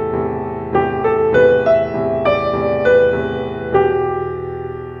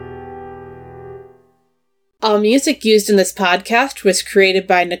 All music used in this podcast was created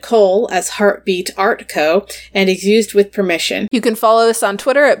by Nicole as Heartbeat Art Co. and is used with permission. You can follow us on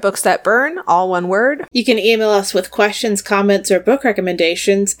Twitter at Books That Burn, all one word. You can email us with questions, comments, or book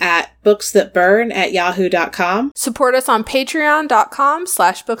recommendations at booksthatburn@yahoo.com. Support us on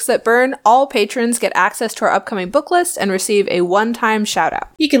patreon.com/booksthatburn. All patrons get access to our upcoming book list and receive a one-time shout-out.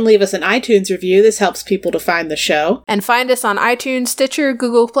 You can leave us an iTunes review. This helps people to find the show. And find us on iTunes, Stitcher,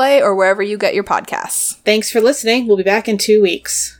 Google Play, or wherever you get your podcasts. Thanks for listening. We'll be back in 2 weeks.